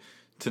need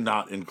to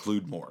not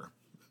include more.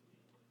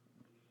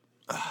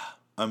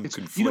 I'm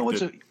conflicted. You know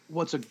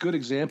what's a good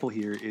example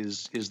here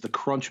is the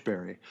Crunch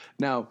Berry.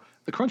 Now,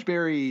 the Crunch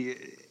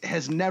Berry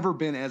has never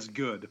been as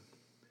good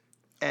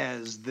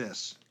as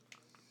this,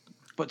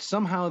 but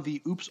somehow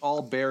the Oops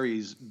All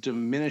Berries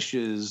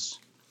diminishes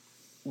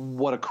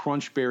what a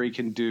Crunch Berry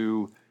can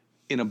do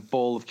in a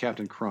bowl of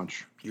Captain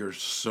Crunch. You're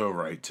so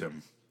right,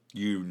 Tim.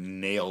 You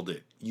nailed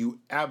it. You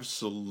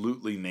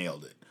absolutely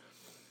nailed it.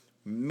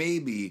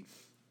 Maybe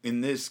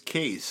in this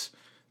case,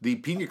 the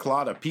Pina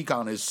Colada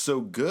Pecan is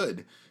so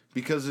good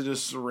because it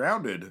is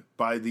surrounded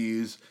by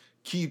these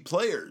key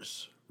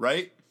players,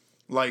 right?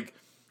 Like,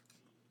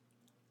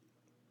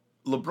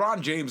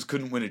 LeBron James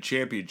couldn't win a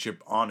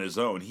championship on his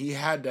own. He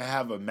had to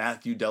have a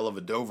Matthew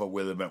Dellavedova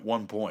with him at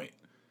one point,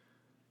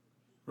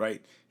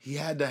 right? He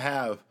had to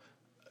have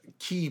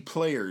key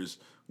players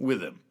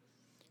with him.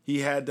 He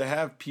had to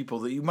have people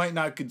that you might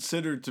not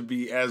consider to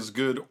be as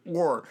good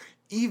or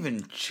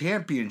even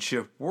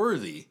championship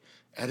worthy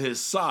at his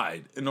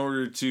side in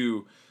order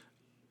to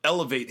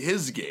elevate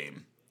his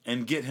game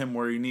and get him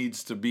where he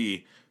needs to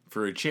be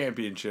for a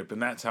championship.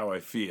 And that's how I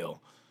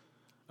feel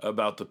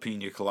about the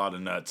Pina Colada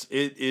nuts.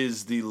 It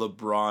is the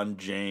LeBron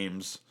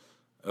James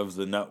of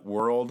the nut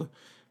world.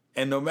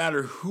 And no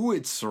matter who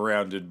it's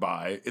surrounded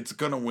by, it's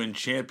going to win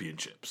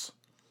championships.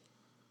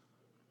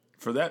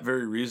 For that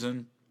very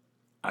reason,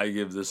 I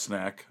give this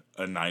snack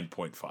a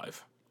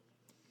 9.5.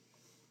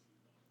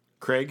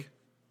 Craig,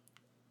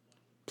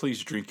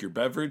 please drink your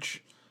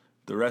beverage.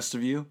 The rest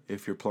of you,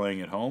 if you're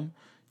playing at home,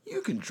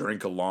 you can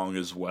drink along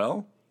as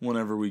well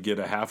whenever we get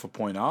a half a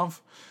point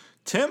off.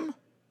 Tim?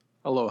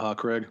 Aloha,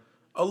 Craig.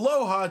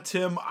 Aloha,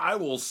 Tim. I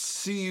will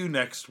see you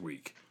next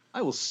week.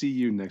 I will see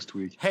you next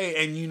week.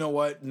 Hey, and you know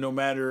what? No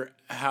matter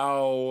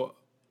how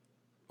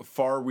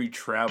far we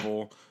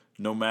travel,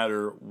 no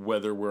matter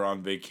whether we're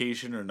on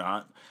vacation or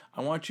not,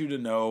 I want you to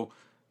know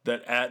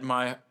that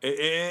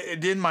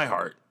in my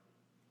heart,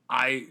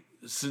 I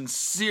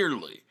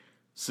sincerely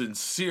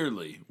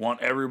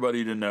want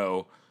everybody to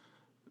know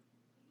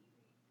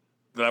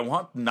that I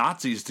want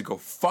Nazis to go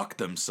fuck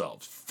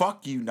themselves.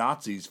 Fuck you,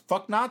 Nazis.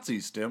 Fuck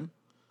Nazis, Tim.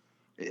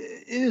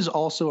 It is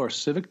also our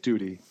civic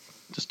duty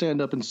to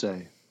stand up and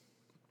say,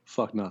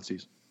 fuck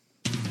Nazis.